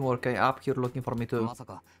Kasumi and Humor came up here looking for me too. まさ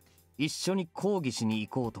か一緒に講義しに行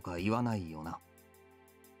こうとか言わないよな。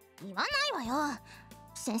言わないわよ。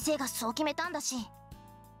先生がそう決めたんだし。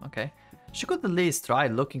Okay. She could at least try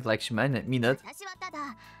looking like she meant it. 私はただ、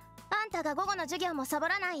あんたが午後の授業もサボ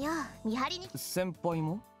らないよ。見張りに。先輩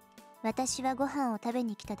も？私はご飯を食べ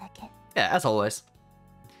に来ただけ。Yeah, as always.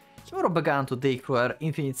 Himuro began to dig through her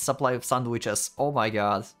infinite supply of sandwiches. Oh my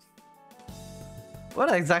god. What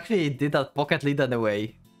exactly did that pocket lead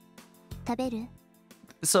anyway? 食べる？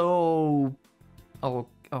 So... Oh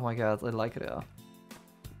my god, I like her.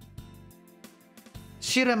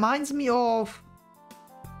 She reminds me of...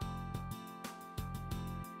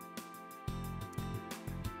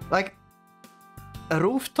 like... a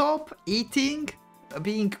rooftop, eating,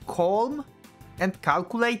 being calm and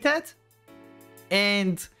calculated,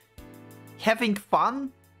 and having fun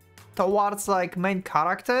towards like main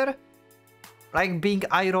character, like being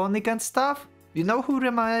ironic and stuff. You know who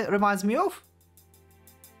reminds me of?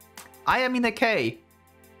 I am in a K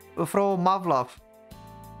from Mavlov.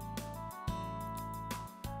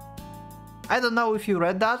 I don't know if you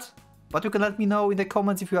read that, but you can let me know in the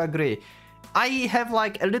comments if you agree. I have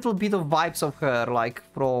like a little bit of vibes of her, like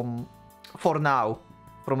from For Now,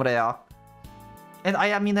 from Rhea. And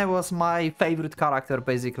Ayamine was my favorite character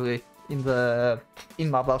basically in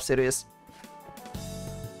Mavlov series.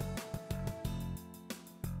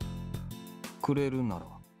 くれるなら。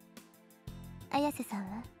綾瀬さん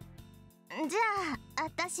は？じゃあ、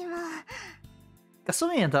私も。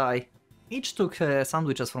Kasumi and I each took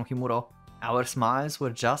sandwiches from Himuro. Our smiles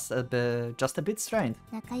were just a bit strained.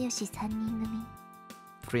 仲良し3人組。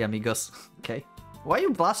Three amigos. Okay. Why are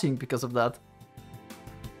you blushing because of that?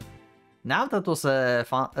 Now that was a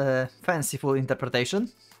fanciful interpretation.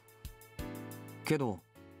 けど、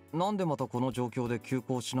なんでまたこの状況で休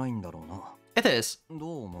校しないんだろうな。It is. ど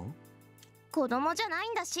う思う？子供じゃない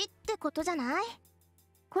んだしってことじゃない？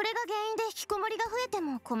これが原因で引きこもりが増えて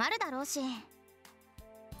も困るだろうし。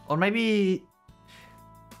Or maybe...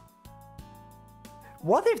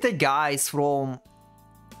 What if the guys from...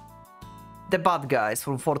 the bad guys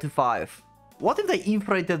from 45... What if they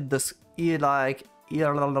infiltrated the...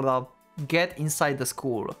 get inside the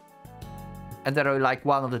school? And they're like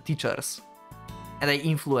one of the teachers. And they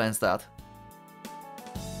influence that.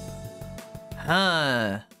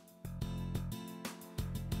 Huh...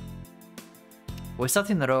 We sat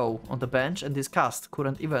in a row on the bench and discussed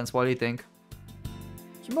current events while eating.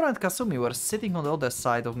 Himuro and Kasumi were sitting on the other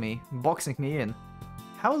side of me, boxing me in.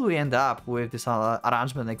 How did we end up with this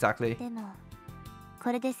arrangement exactly? でも、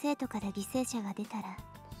これで生徒から犠牲者が出たら、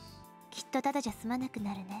きっとただじゃ済まなく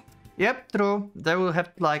なるね。Yep, true. They will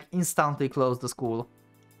have to like instantly close the school.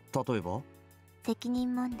 例えば？責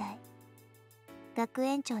任問題。学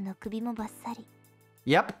園長の首もバッサリ。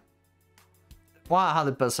Yep.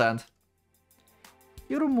 100%.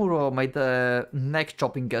 Yurumuro made a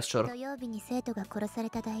neck-chopping gesture. 土曜日に生徒が殺され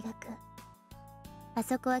た大学。あ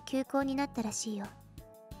そこは休校になったらしいよ。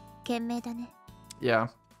賢明だね。Yeah.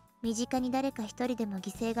 身近に誰か一人でも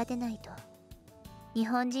犠牲が出ないと、日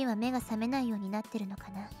本人は目が覚めないようになってるのか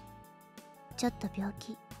な。ちょっと病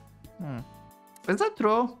気。Is that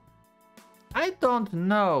true? I don't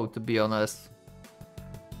know, to be honest.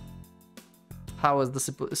 How is the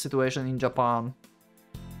situation in Japan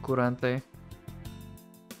currently?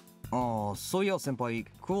 ああ、そういや先輩、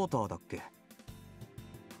クォーターだっけ？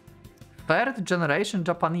 Third generation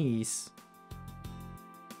Japanese.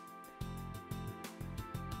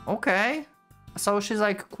 Okay. So she's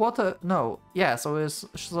like quarter... No. Yeah, so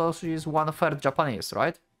she's 1/3 Japanese,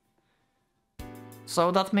 right?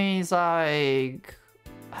 So that means like...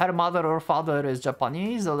 Her mother or father is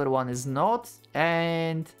Japanese, the other one is not.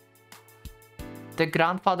 And... The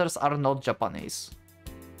grandfathers are not Japanese.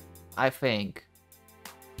 I think.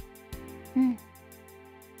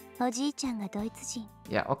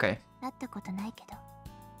 Yeah, okay.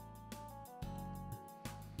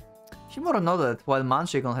 Himura nodded while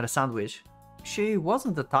munching on her sandwich. She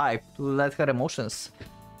wasn't the type to let her emotions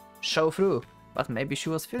show through, but maybe she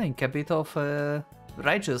was feeling a bit of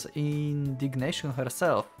righteous indignation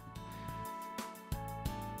herself.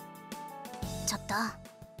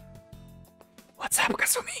 What's up,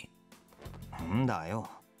 Kasumi?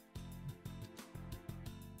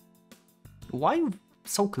 Why you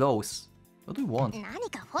so close? What do you want?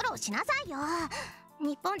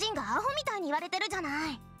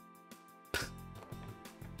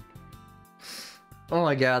 Oh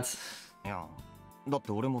my god.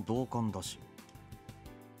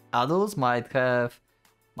 Adults might have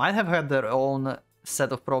had their own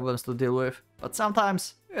set of problems to deal with, but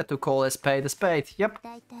sometimes you have to call a spade a spade. Yep.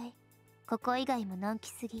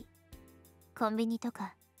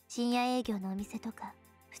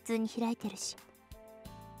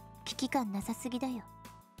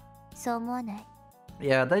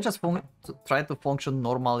 Yeah, they just try to function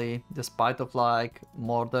normally despite of like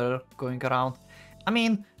murder going around. I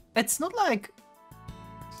mean, it's not like...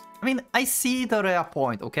 I mean, I see the rare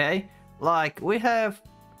point, okay? Like, we have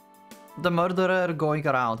the murderer going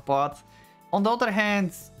around, but on the other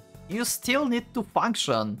hand, you still need to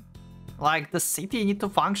function. Like, the city need to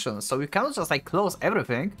function, so you cannot just like close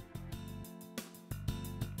everything.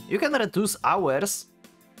 You can reduce hours,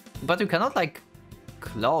 but you cannot like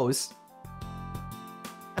close.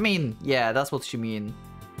 I mean, yeah, that's what you mean.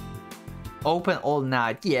 Open all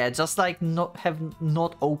night. Yeah, just like not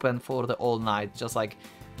open for the all night. Just like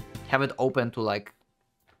have it open to like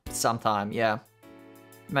sometime. Yeah,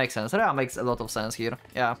 makes sense. That makes a lot of sense here.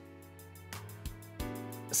 Yeah.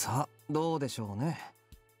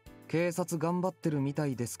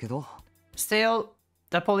 Still,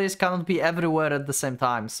 the police cannot be everywhere at the same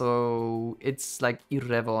time, so it's like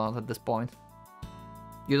irrelevant at this point.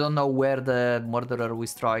 You don't know where the murderer will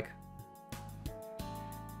strike.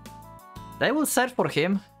 They will search for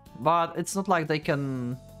him, but it's not like they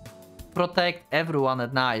can protect everyone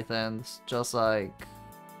at night and just like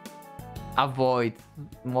avoid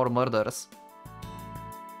more murders.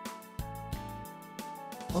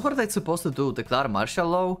 What were they supposed to do? Declare martial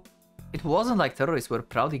law? It wasn't like terrorists were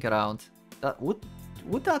prowling around.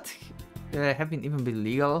 Would that have even been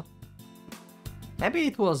legal? Maybe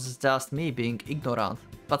it was just me being ignorant,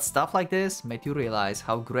 but stuff like this made you realize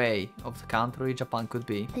how grey of the country Japan could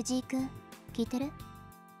be.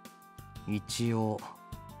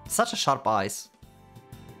 Such a sharp eyes.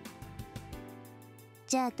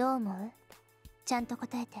 Yep,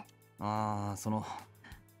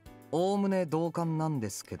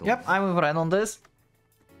 I'm with Ren on this.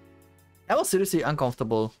 I was seriously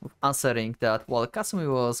uncomfortable with answering that while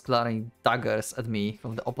Kasumi was glaring daggers at me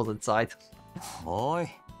from the opposite side.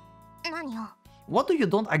 What do you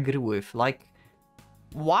don't agree with? Like,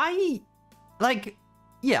 why? Like,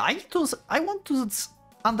 yeah, I want to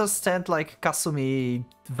understand like Kasumi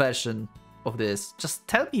version of this. Just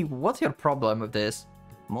tell me what's your problem with this.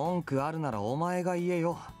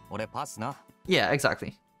 Yeah,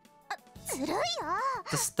 exactly.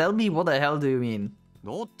 Just tell me what the hell do you mean?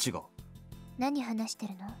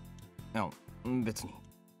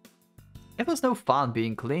 It was no fun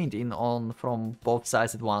being cleaned in on from both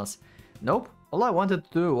sides at once. Nope, all I wanted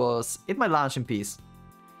to do was eat my lunch in peace.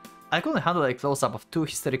 I couldn't handle a close-up of two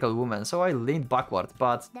hysterical women, so I leaned backward,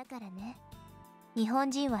 but...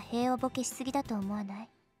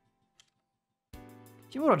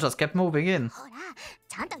 Kimura just kept moving in.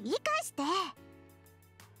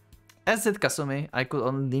 As did Kasumi, I could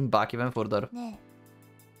only lean back even further.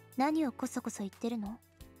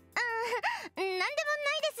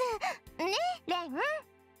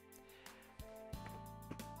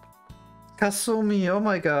 Kasumi, oh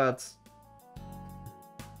my god.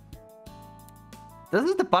 This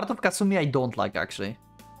is the part of Kasumi I don't like, actually.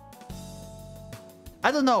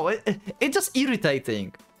 I don't know, it's just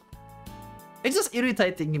irritating. It's just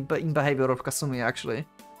irritating in behavior of Kasumi, actually.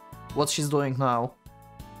 What she's doing now.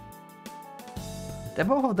 The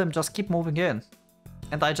both of them just keep moving in.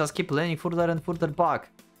 And I just keep leaning further and further back.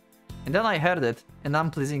 And then I heard it, an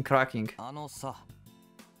unpleasing cracking.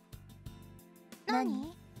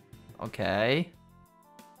 Okay.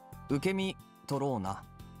 受け身取ろうな。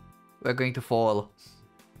 We're going to fall.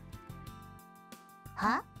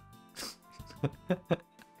 は？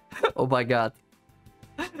 Oh my god.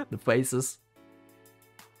 The faces.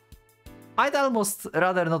 I'd almost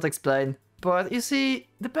rather not explain, but you see,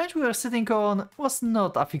 the bench we were sitting on was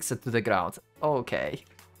not affixed to the ground. Okay.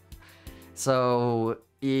 So,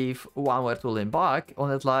 if one were to lean back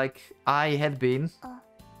on it like I had been,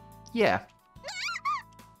 yeah.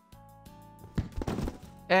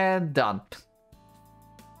 And done.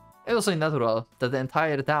 It was so natural that the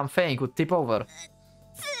entire damn thing would tip over.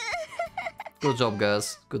 Good job,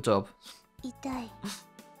 guys. Good job. 痛い。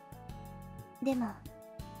でも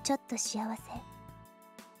ちょっと幸せ。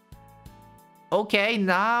 Okay,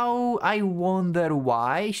 now I wonder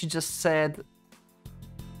why she just said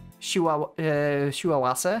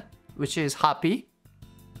Shiwawase, which is happy.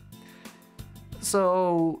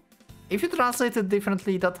 So, if you translate it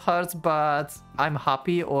differently, that hurts, but I'm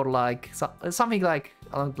happy, or like something like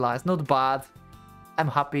along the lines, not bad. I'm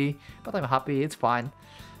happy, but I'm happy, it's fine.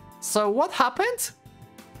 So, what happened?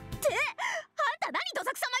 あんた何ど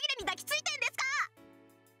さくさ紛れに抱きついてんですか？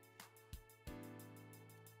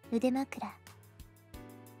腕枕。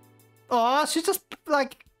 Oh, she's just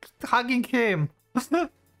like hugging him.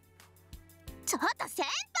 ちょっと先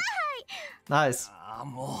Nice. ああ、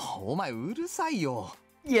もうお前うるさいよ。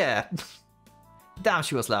 Yeah. Damn,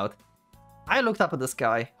 she was loud. I looked up at the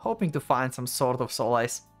sky, hoping to find some sort of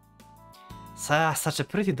solace. Such a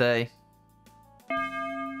pretty day.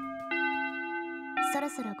 そろ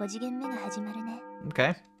そろ5次元目が始まるね。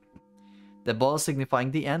 Okay. The bell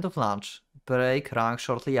signifying the end of lunch. Break rang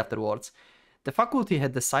shortly afterwards. The faculty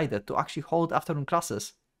had decided to actually hold afternoon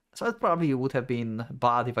classes, so it probably would have been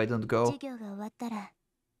bad if I didn't go. 授業が終わったら、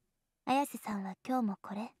綾瀬さんは今日も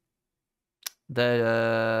これ。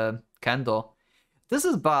 The candle. This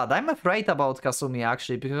is bad. I'm afraid about Kasumi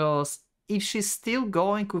actually, because if she's still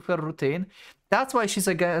going with her routine, that's why she's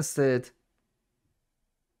against it.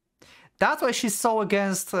 That's why she's so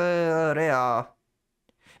against Rhea.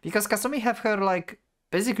 Because Kasumi have her like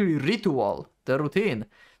basically ritual, the routine,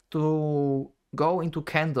 to go into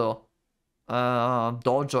Kendo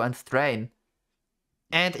dojo and train.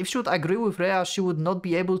 And if she would agree with Rhea, she would not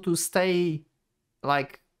be able to stay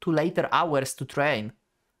like to later hours to train.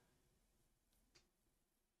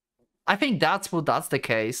 I think that's the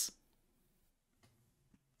case.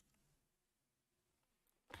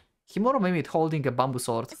 Himuro mimicked holding a bamboo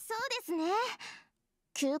sword. そうですね。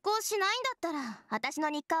休校しないんだったら、私の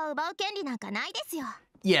日課を奪う権利なんかないですよ。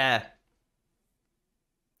 Yeah.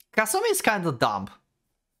 Kasumi is kind of dumb.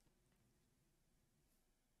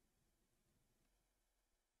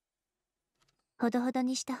 ほどほど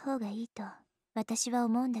にした方がいいと私は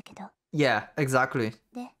思うんだけど。 Yeah, exactly.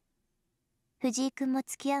 で、藤井くんも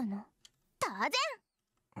付き合うの？当然。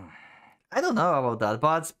 I don't know about that,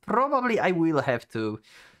 but probably I will have to.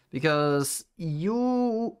 Because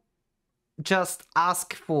you just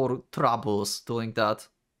ask for troubles doing that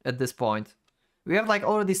at this point. We have like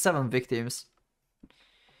already 7 victims.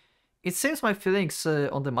 It seems my feelings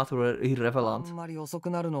on the matter are あ irrelevant. んまり遅く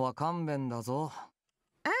なるのは勘弁だぞ。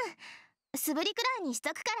素振りくらいにしと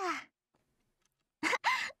くから。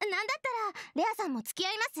なんだったらレアさんも付き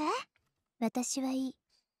合います？私はいい。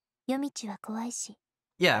夜道は怖いし。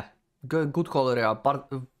 Yeah, good call, Rhea, but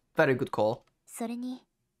very good call. それに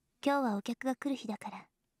今日はお客が来る日だから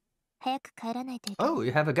早く帰らないといけない。 Oh,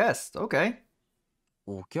 you have a guest. Okay.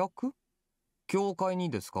 お客？教会に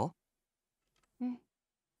ですか？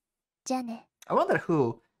じゃあね。 I wonder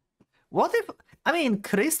who. What if... I mean,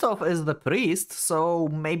 Christoph is the priest, so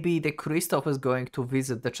maybe the Christoph is going to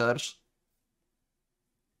visit the church.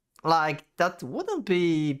 Like, that wouldn't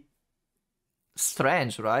be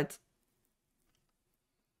strange, right?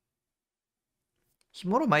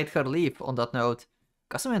 Himuro made her leave on that note.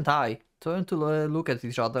 Kasumi and I turned to look at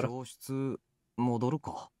each other. 教室戻る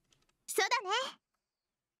か。そうだね。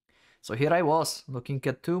 So here I was, looking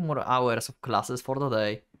at 2 more hours of classes for the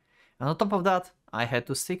day. And on top of that, I had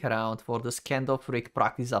to stick around for the Scandal Freak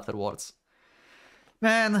practice afterwards.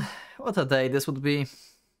 Man, what a day this would be.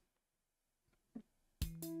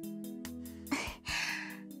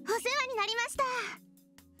 お世話になりました。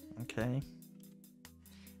 Okay.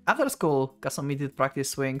 After school, Kasumi did practice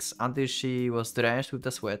swings until she was drenched with the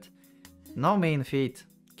sweat. No mean feat,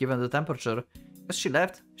 given the temperature. As she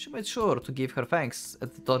left, she made sure to give her thanks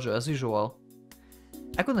at the dojo as usual.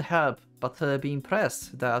 I couldn't help but be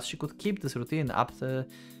impressed that she could keep this routine up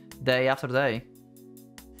day after day.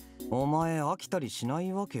 お前飽きたりしな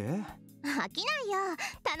いわけ？飽きないよ。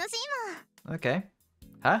楽しいもん。 Okay.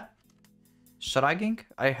 Huh? Shrugging,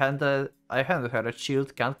 I handed her a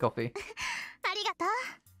chilled canned coffee. ありがとう。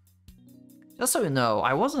Just so you know,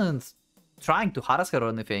 I wasn't trying to harass her or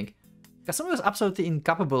anything. Kasumi was absolutely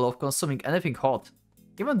incapable of consuming anything hot,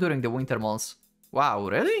 even during the winter months. Wow,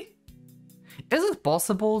 really? Is it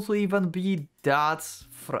possible to even be that,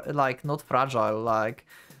 like, not fragile, like,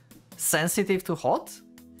 sensitive to hot?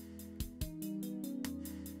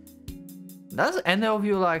 Does any of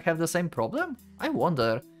you, like, have the same problem? I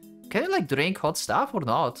wonder. Can you, like, drink hot stuff or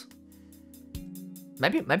not?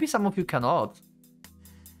 Maybe some of you cannot.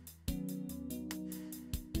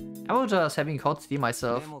 I was just having hot tea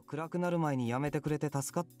myself. でも暗くなる前にやめてくれて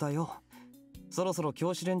助かったよ。そろそろ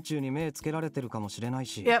教師連中に目つけられてるかもしれない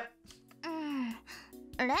し。Yep.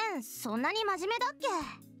 レン、そんなに真面目だっけ？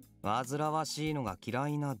煩わしいのが嫌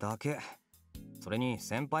いなだけ。それに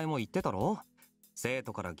先輩も言ってたろ？生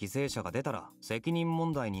徒から犠牲者が出たら責任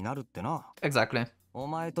問題になるってな。Exactly. お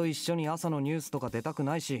前と一緒に朝のニュースとか出たく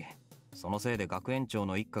ないし、そのせいで学園長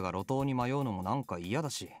の一家が路頭に迷うのもなんか嫌だ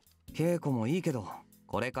し。稽古もいいけど、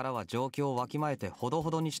これからは状況をわきまえてほど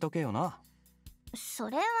ほどにしとけよな。そ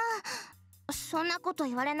れはそんなこと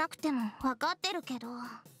言われなくても分かってるけど、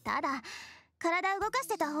ただ体動かし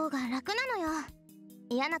てた方が楽なのよ。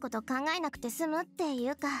嫌なこと考えなくて済むって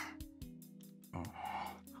いうか。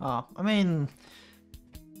I mean,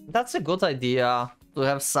 that's a good idea to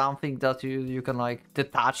have something that you can like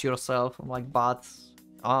detach yourself from like bad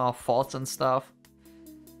thoughts and stuff.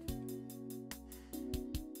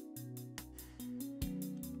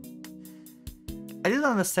 I didn't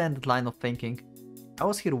understand that line of thinking. I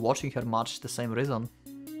was here watching her much the same reason.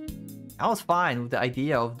 I was fine with the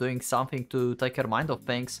idea of doing something to take her mind off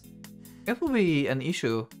things. It would be an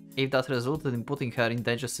issue if that resulted in putting her in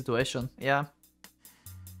dangerous situation, yeah.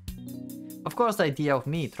 Of course, the idea of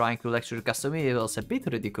me trying to lecture Kasumi was a bit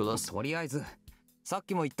ridiculous. とりあえず、さっ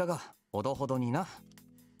きも言ったが、ほどほどにな。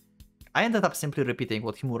I ended up simply repeating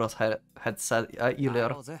what Himura had said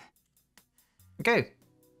earlier. Okay.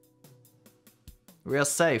 We are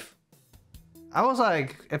safe. I was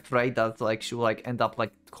like afraid that like she would like end up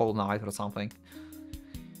like cold night or something.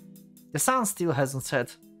 The sun still hasn't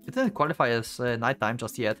set. It didn't qualify as nighttime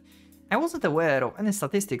just yet. I wasn't aware of any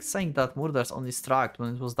statistics saying that murders only struck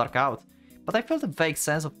when it was dark out, but I felt a vague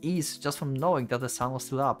sense of ease just from knowing that the sun was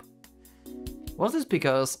still up. Was this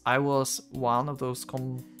because I was one of those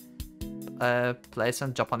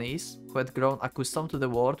complacent Japanese who had grown accustomed to the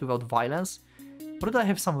world without violence? Or did I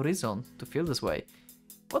have some reason to feel this way?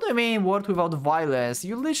 What do you mean, world without violence?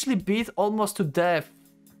 You literally beat almost to death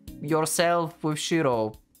yourself with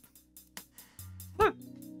Shiro.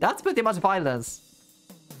 That's pretty much violence.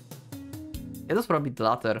 It was probably the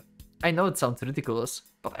latter. I know it sounds ridiculous,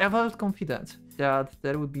 but I felt confident that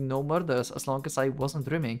there would be no murders as long as I wasn't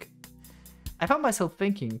dreaming. I found myself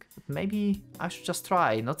thinking that maybe I should just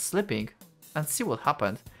try not sleeping and see what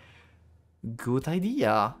happened. Good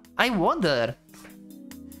idea. I wonder.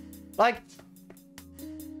 Like,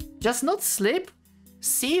 just not sleep,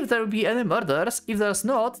 see if there will be any murders. If there's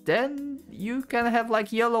not, then you can have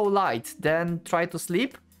like yellow light, then try to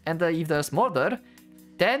sleep. And if there's murder,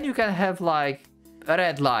 then you can have like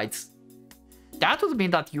red lights. That would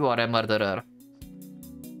mean that you are a murderer.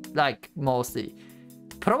 Like, mostly.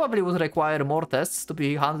 Probably would require more tests to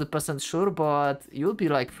be 100% sure, but you'll be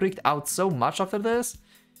like freaked out so much after this,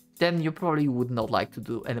 then you probably would not like to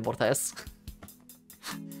do any more tests.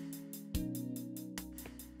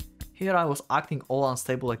 Here I was acting all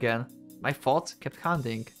unstable again. My thoughts kept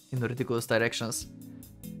handing in ridiculous directions.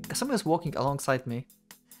 Kasumi was walking alongside me,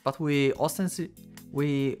 but we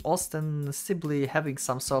ostensibly having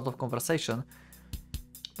some sort of conversation.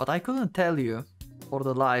 But I couldn't tell you, for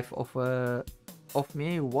the life of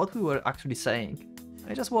me, what we were actually saying.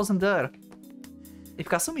 I just wasn't there. If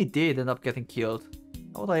Kasumi did end up getting killed,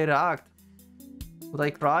 how would I react? Would I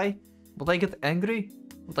cry? Would I get angry?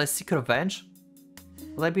 Would I seek revenge?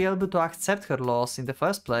 Would I be able to accept her loss in the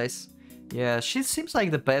first place? Yeah, she seems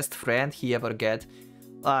like the best friend he ever get.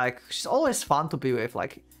 Like, she's always fun to be with.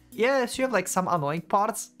 Like, yeah, she have like some annoying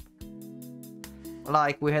parts,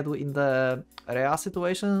 like we had in the area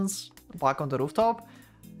situations back on the rooftop.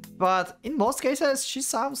 But in most cases, she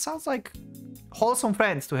sounds like wholesome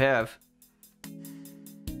friends to have.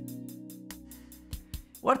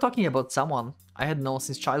 We're talking about someone I had known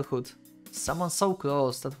since childhood. Someone so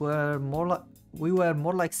close that we were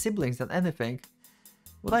more like siblings than anything.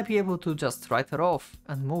 Would I be able to just write her off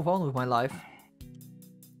and move on with my life?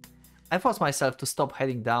 I forced myself to stop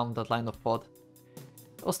heading down that line of thought.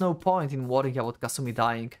 There was no point in worrying about Kasumi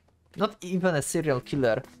dying. Not even a serial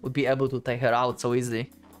killer would be able to take her out so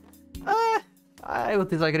easily. I would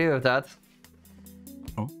disagree with that.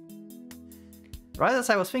 Huh? Right as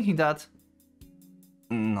I was thinking that...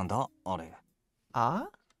 なんだあれ? Ah?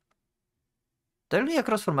 Directly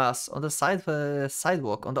across from us, on the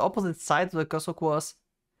sidewalk, on the opposite side of the crosswalk was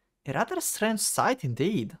a rather strange sight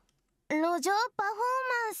indeed. 路上パフォー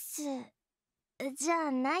マンスじ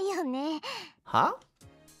ゃないよね。 Huh?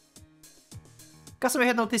 Kasumi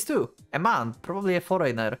had noticed too. A man, probably a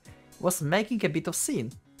foreigner, was making a bit of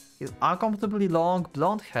scene. His uncomfortably long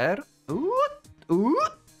blonde hair. Ooh, ooh.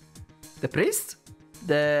 The priest?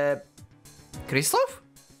 The Christoph?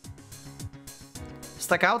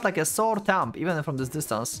 Stuck out like a sore thumb even from this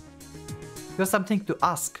distance. He was something to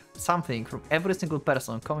ask, something from every single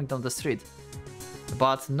person coming down the street.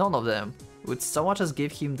 But none of them would so much as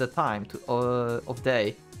give him the time of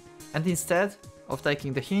day. And instead of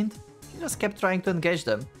taking the hint, he just kept trying to engage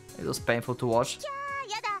them. It was painful to watch.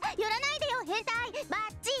 やだ、寄らないでよ変態バ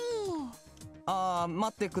ッチー。ああ、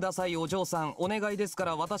待ってくださいお嬢さん、お願いですか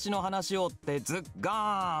ら私の話をってズッ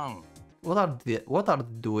ガーン。 What are they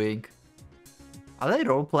doing? Are they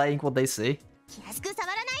role-playing what they say? 気安く触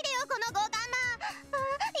らないでよこの強姦魔。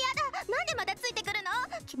やだ、なんでまたついてくるの？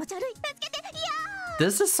気持ち悪い、助けて。いや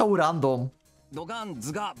This is so random. ドガン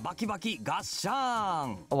ズがバキバキガッシャー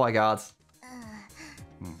ン。 Oh my god.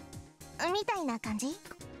 みたいな感じ？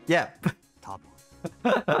 Yeah. 多分。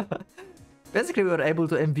Basically, we were able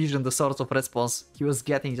to envision the sort of response he was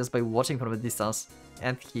getting just by watching from a distance.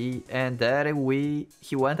 And he went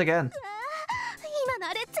again. 今の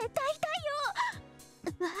あれ絶対痛いよ。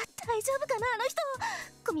うわ、大丈夫かなあの人。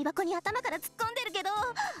ゴミ箱に頭から突っ込んでるけど。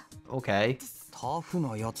 Okay. タフ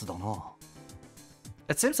なやつだな。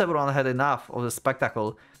 It seems everyone had enough of the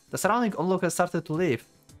spectacle. The surrounding onlookers started to leave.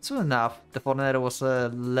 Soon enough, the foreigner was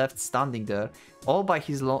left standing there, all by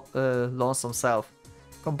his lonesome self.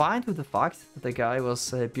 Combined with the fact that the guy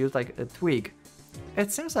was built like a twig,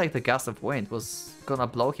 it seems like the gust of wind was gonna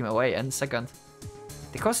blow him away any second.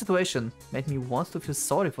 The whole situation made me want to feel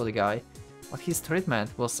sorry for the guy, but his treatment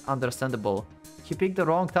was understandable. He picked the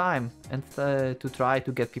wrong time and to try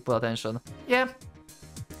to get people attention. Yeah.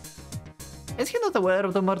 Is he not aware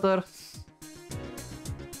of the murder?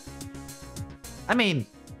 I mean,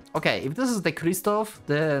 okay, if this is the Christoph,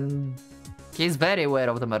 then he's very aware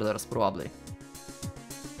of the murders, probably.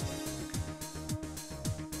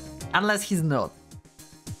 Unless he's not.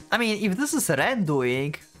 I mean, if this is Ren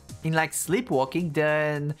doing in like sleepwalking,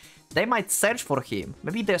 then they might search for him.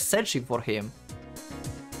 Maybe they're searching for him.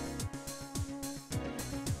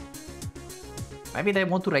 Maybe they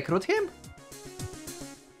want to recruit him?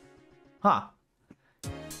 Huh.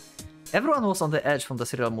 Everyone was on the edge from the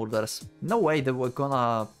serial murders. No way they were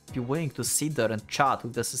gonna be willing to sit there and chat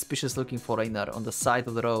with the suspicious looking foreigner on the side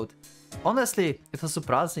of the road. Honestly, it was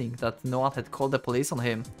surprising that no one had called the police on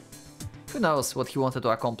him. Who knows what he wanted to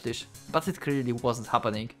accomplish, but it clearly wasn't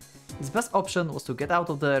happening. His best option was to get out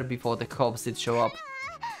of there before the cops did show up.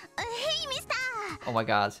 Hey, mister! Oh my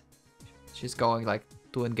god. She's going like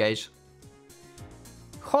to engage.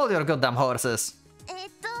 Hold your goddamn horses!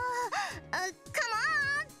 カモ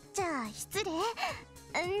ンじゃあ失礼。ね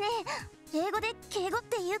え、英語で敬語っ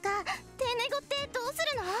ていうか、丁寧語ってどうす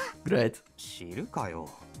るの？ Great. 知るかよ。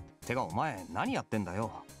てかお前何やってんだ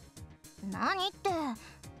よ。何って、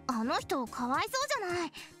あの人かわいそうじゃな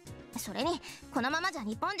い。それに、このままじゃ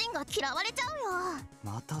日本人が嫌われちゃうよ。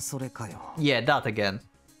またそれかよ。Yeah, that again.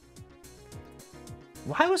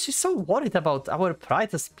 Why was she so worried about our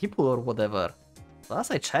pride as people or whatever?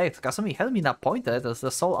 Last I checked, Kasumi had been appointed as the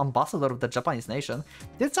sole ambassador of the Japanese nation.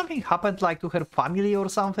 Did something happen like to her family or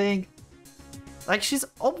something? Like she's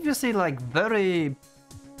obviously like very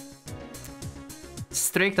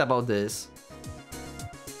strict about this.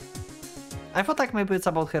 I thought like maybe it's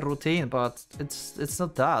about her routine, but it's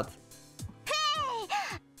not that. Hey!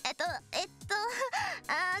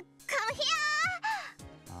 Come here!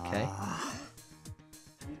 Okay.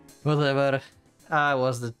 Whatever. I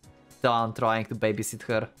was done trying to babysit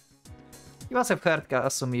her. You must have heard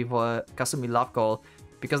Kasumi laugh call,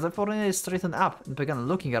 because the foreigner straightened up and began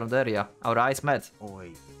looking around the area. Our eyes met. お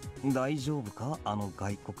い、大丈夫かあの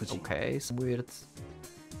外国人。 Okay, so weird.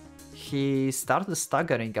 He started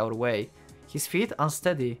staggering our way, his feet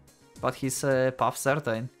unsteady, but his path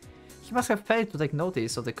certain. He must have failed to take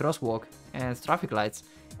notice of the crosswalk and traffic lights,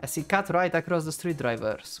 as he cut right across the street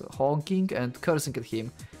drivers, honking and cursing at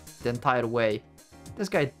him the entire way. This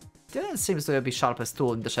guy didn't seem to be sharpest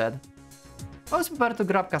tool in the shed. I was prepared to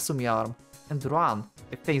grab Kasumi's arm and run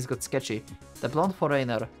if things got sketchy. The blonde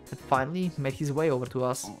foreigner had finally made his way over to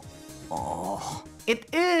us. Oh. It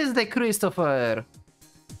is the Christopher!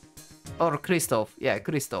 Or Christoph, yeah,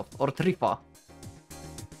 Christoph, or Trifa.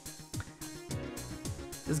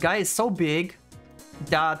 This guy is so big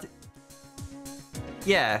that,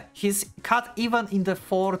 yeah, he's cut even in the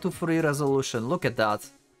 4:3 resolution. Look at that.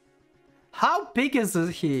 How big is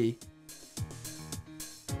he?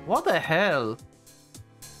 What the hell?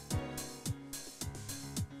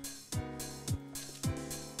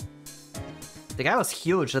 The guy was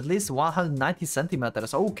huge, at least 190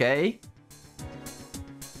 centimeters. Okay.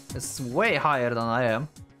 It's way higher than I am.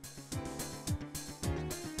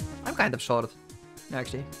 I'm kind of short,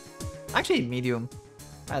 actually. Actually, medium.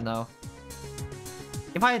 I don't know.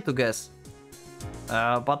 If I had to guess.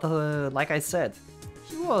 But like I said,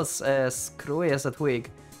 he was as screwy as a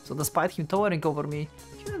twig. So despite him towering over me,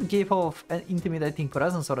 he didn't give off an intimidating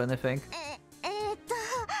presence or anything.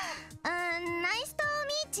 Nice to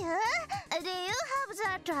meet you. Do you have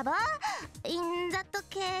the trouble? In that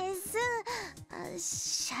case,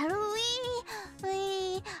 shall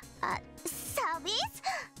we service?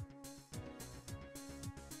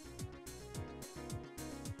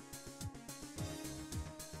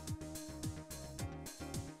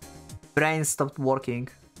 Brain stopped working.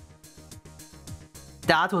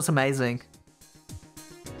 That was amazing.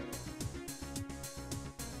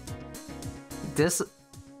 This...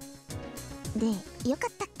 で、よかっ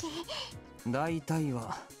たっけ? 大体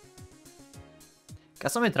は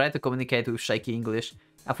Kasumi tried to communicate with shaky English.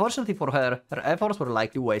 Unfortunately for her, her efforts were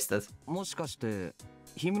likely wasted. もしかして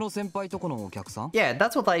氷室先輩とこのお客さん? Yeah,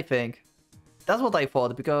 that's what I think. That's what I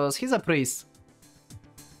thought, because he's a priest.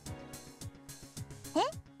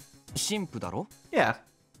 神父だろ? Yeah.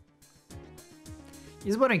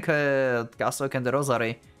 He's wearing a cassock and a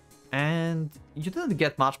rosary. And you didn't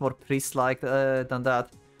get much more priest-like than that.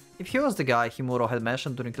 If he was the guy Himuro had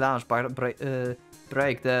mentioned during lunch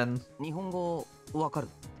break, then... 日本語わかる?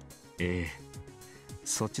 ええ、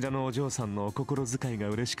そちらのお嬢さんのお心遣いが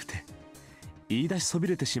嬉しくて言い出しそび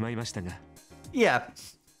れてしまいましたが。Yeah.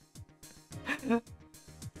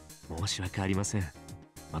 申し訳ありません。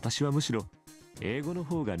私はむしろ英語の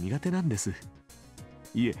方が苦手なんです。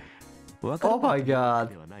いえ、わかるわけでは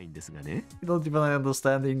ないんですがね。You don't even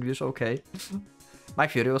understand English, okay. My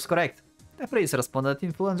theory was correct. The priest responded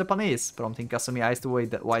in fluent Japanese, prompting Kasumi's eyes to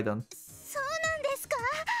widen. そうなんですか?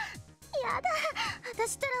 やだ、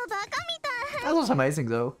私ったらバカみたい. That was amazing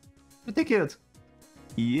though. Pretty cute.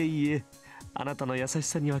 いえいえ、あなたの優し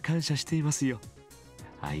さには感謝していますよ。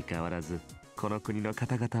相変わらずこの国の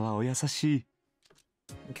方々はお優しい。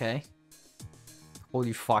Okay.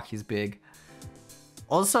 Holy fuck, he's big.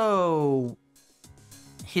 Also,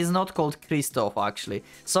 he's not called Christoph actually.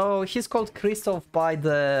 So he's called Christoph by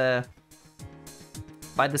this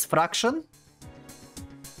fraction.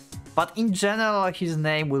 But in general, his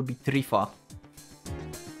name will be Trifa.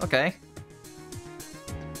 Okay.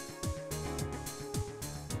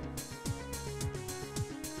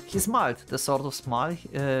 He smiled, the sort of smile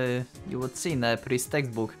you would see in a priest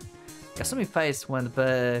textbook. Kasumi's face went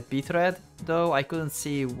beet red, though I couldn't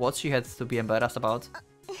see what she had to be embarrassed about. いえ、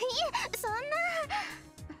そん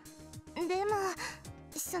な。でも、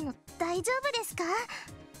大丈夫ですか?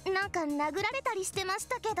 なんか殴られたりしてまし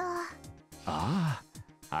たけど。ああ、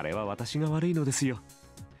あれは私が悪いのですよ。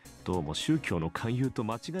どうも宗教の勧誘と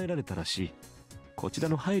間違えられたらしい。こちら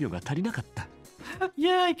の配慮が足りなかった。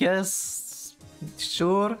Yeah, I guess.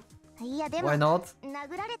 Sure. いやでも、 Why not?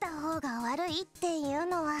 殴られた方が悪いっていう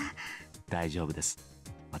のは。大丈夫です。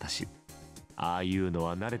私、ああいうの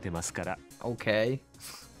は慣れてますから。Okay.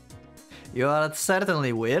 You are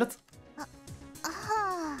certainly weird. は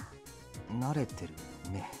あ。慣れてる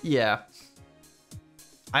ね。Yeah.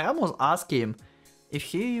 I almost asked him if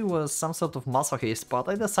he was some sort of masochist, but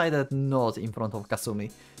I decided not in front of Kasumi.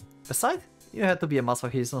 Besides, you had to be a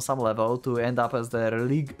masochist on some level to end up as the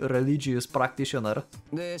religious practitioner.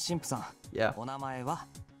 で、神父さん。Yeah. お名前は?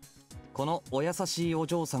 このお優しいお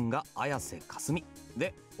嬢さんが綾瀬かすみ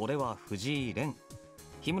で、俺は藤井蓮。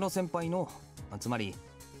氷室先輩の、つまり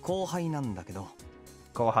後輩なんだけど。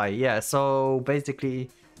Kohai, yeah. So basically,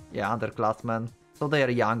 yeah, underclassmen. So they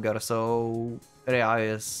are younger. So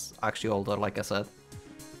irae is actually older, like I said.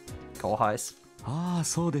 Kohais. ああ、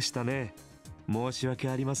そうでしたね。申し訳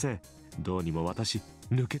ありません。どうにも私、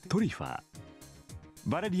トリファー。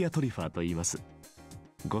バレリア・トリファーと言います。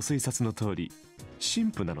ご推察の通り、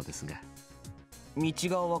神父なのですが。道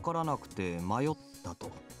がわからなくて迷った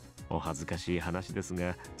と。お恥ずかしい話です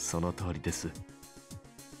が、その通りです。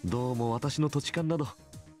どうも私の土地勘など、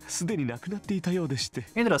すでになくなっていたようでして。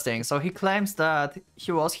Interesting. So he claims that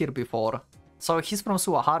he was here before. So he's from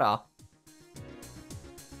Suwahara.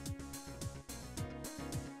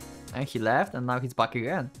 And he left, and now he's back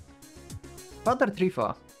again. Father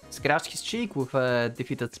Trifa scratched his cheek with a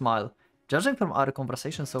defeated smile. Judging from our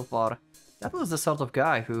conversation so far, that was the sort of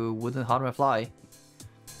guy who wouldn't harm a fly.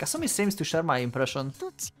 Kasumi seems to share my impression.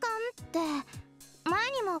 土地勘って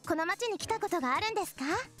前にもこの町ちに来たことがあるんですか？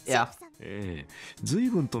 Yeah. ええ、随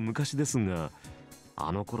分と昔ですが、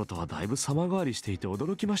あの頃とはだいぶ様変わりしていて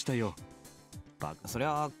驚きましたよ。そり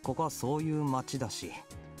ゃここはそういう町だし。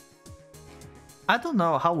 I don't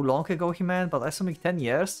know how long ago he meant, but assuming 10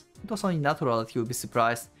 years, it was only natural that he would be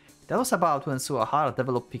surprised. That was about when Suahara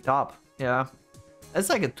developed picked up. Yeah. It's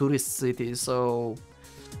like a tourist city, so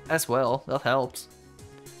as well, that helps.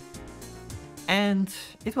 And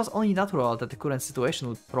it was only natural that the current situation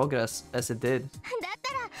would progress as it did. だっ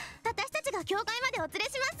たら私たちが教会までお連れ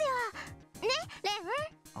しますよ。ね、レ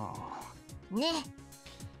ン。ね。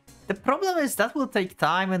 The problem is that will take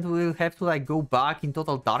time and we'll have to like go back in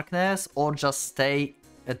total darkness or just stay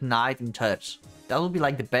at night in church. That would be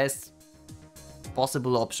like the best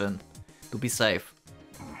possible option to be safe.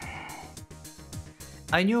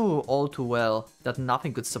 I knew all too well that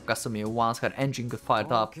nothing could stop Kasumi once her engine got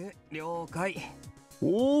fired up. 了解。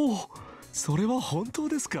おお、それは本当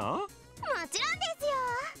ですか？もちろんですよ。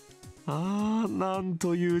ああ、なん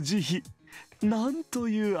という慈悲、なんと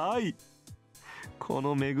いう愛。こ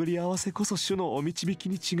の巡り合わせこそ主のお導き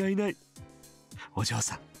に違いない。お嬢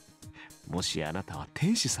さん、もしあなたは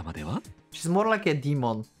天使様では？ She's more like a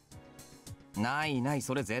demon. ないない、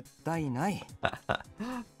それ絶対ない。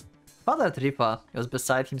Father Tripa was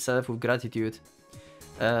beside himself with gratitude.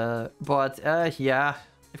 Yeah,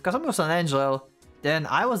 if Kasumi was an angel, then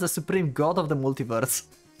I was the supreme god of the multiverse.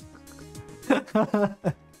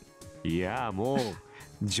 いや、もう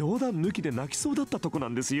冗談抜きで泣きそうだったとこな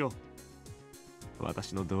んですよ。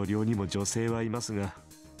私の同僚にも女性はいますが、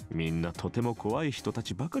みんなとても怖い人た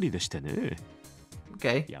ちばかりでしてね。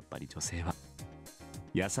Okay. やっぱり女性は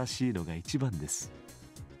優しいのが一番です。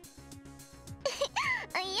い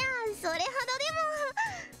や、それほどで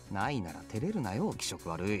も。ないなら照れるなよ、気色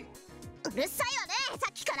悪い。うるさいわね、さ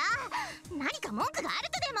っきから。何か文句がある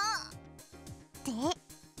とでも。って。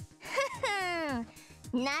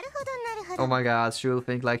なるほどなるほど。 Oh my god, she will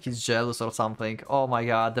think like he's jealous or something. Oh my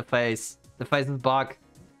god, the face. The face is bug.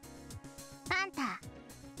 あんた、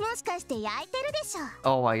もしかして焼いてるでしょ。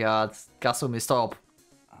 Oh my god, Kasumi, stop.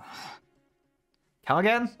 Come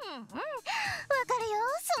again? わかるよ、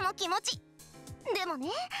その気持ち。でもね、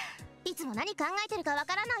いつも何考えてるかわ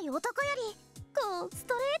からない男より、こうス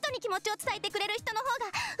トレートに気持ちを伝えてくれる人の方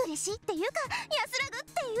が嬉しいっていうか、安らぐっ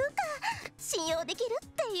ていうか、信用できるっ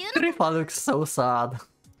ていうの。 Tripa looks so sad.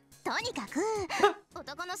 とにかく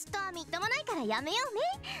男の嫉妬はみっともないからやめよう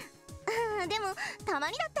ね。でもたま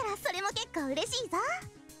にだったらそれも結構嬉しいぞ。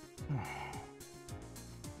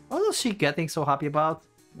 What is she getting so happy about?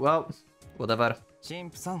 Well, whatever. 神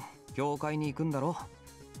父さん、教会に行くんだろ。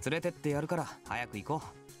連れてってやるから早く行こ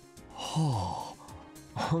う。は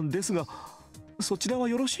あ、ですがそちらは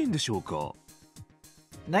よろしいんでしょうか？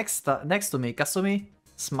 Next to me, Kasumi,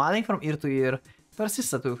 smiling from ear to ear,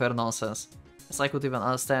 persisted with her nonsense. As I could even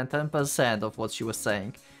understand 10% of what she was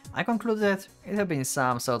saying, I concluded it had been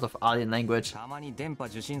some sort of alien language. たまに電波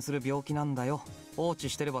受信する病気なんだよ。放置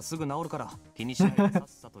してればすぐ治るから気にしないでさっ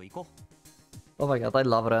さと行こう。Oh my god, I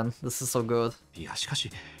love Ren. This is so good. いや、しかし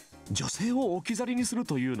女性を置き去りにする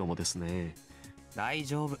というのもですね。大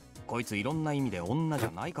丈夫。こいついろんな意味で女じ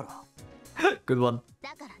ゃないから。Good one. だ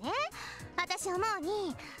からね、私思う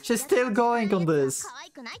に She's still going on this. 可愛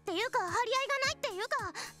くないっていうか、張り合いがないっていう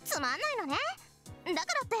か、つまんないのね。だ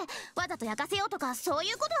からってわざと焼かせようとかそう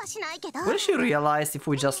いうことはしないけど。 Will she realize if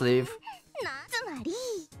we just leave?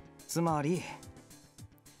 つまり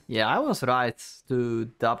Yeah, I was right to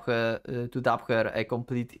dub her a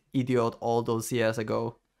complete idiot all those years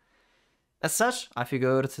ago. As such, I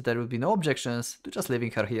figured there would be no objections to just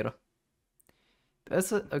leaving her here.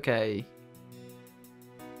 That's okay.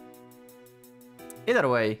 Either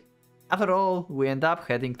way, after all, we end up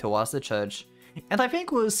heading towards the church. And I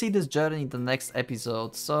think we'll see this journey in the next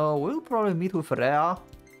episode, so we'll probably meet with Rhea.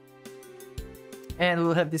 And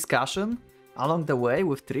we'll have discussion along the way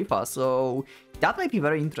with Tripa, so that might be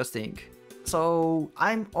very interesting. So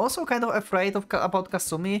I'm also kind of afraid about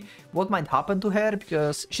Kasumi, what might happen to her,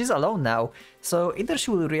 because she's alone now. So either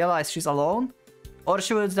she will realize she's alone, or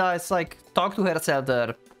she will just like talk to herself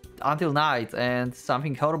there until night and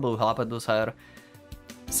something horrible will happen to her.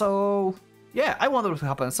 So yeah, I wonder what will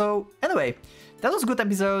happen. So anyway, that was a good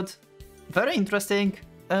episode, very interesting,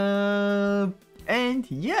 and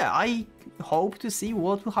yeah, I hope to see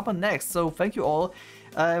what will happen next. So thank you all.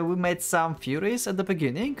 We made some furies at the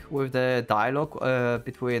beginning with the dialogue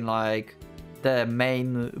between like the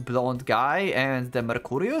main blonde guy and the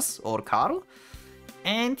Mercurius or Carl,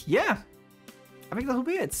 and yeah, I think that will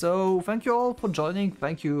be it. So thank you all for joining,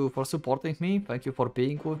 thank you for supporting me, thank you for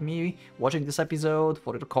being with me, watching this episode,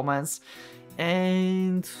 for your comments,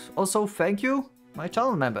 and also thank you my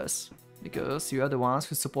channel members, because you are the ones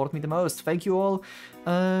who support me the most. Thank you all,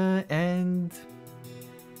 and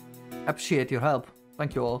appreciate your help.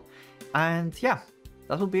 Thank you all. And yeah,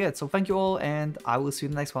 that will be it. So thank you all, and I will see you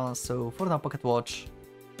in the next one. So for now, Pocket Watch,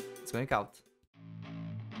 it's going out.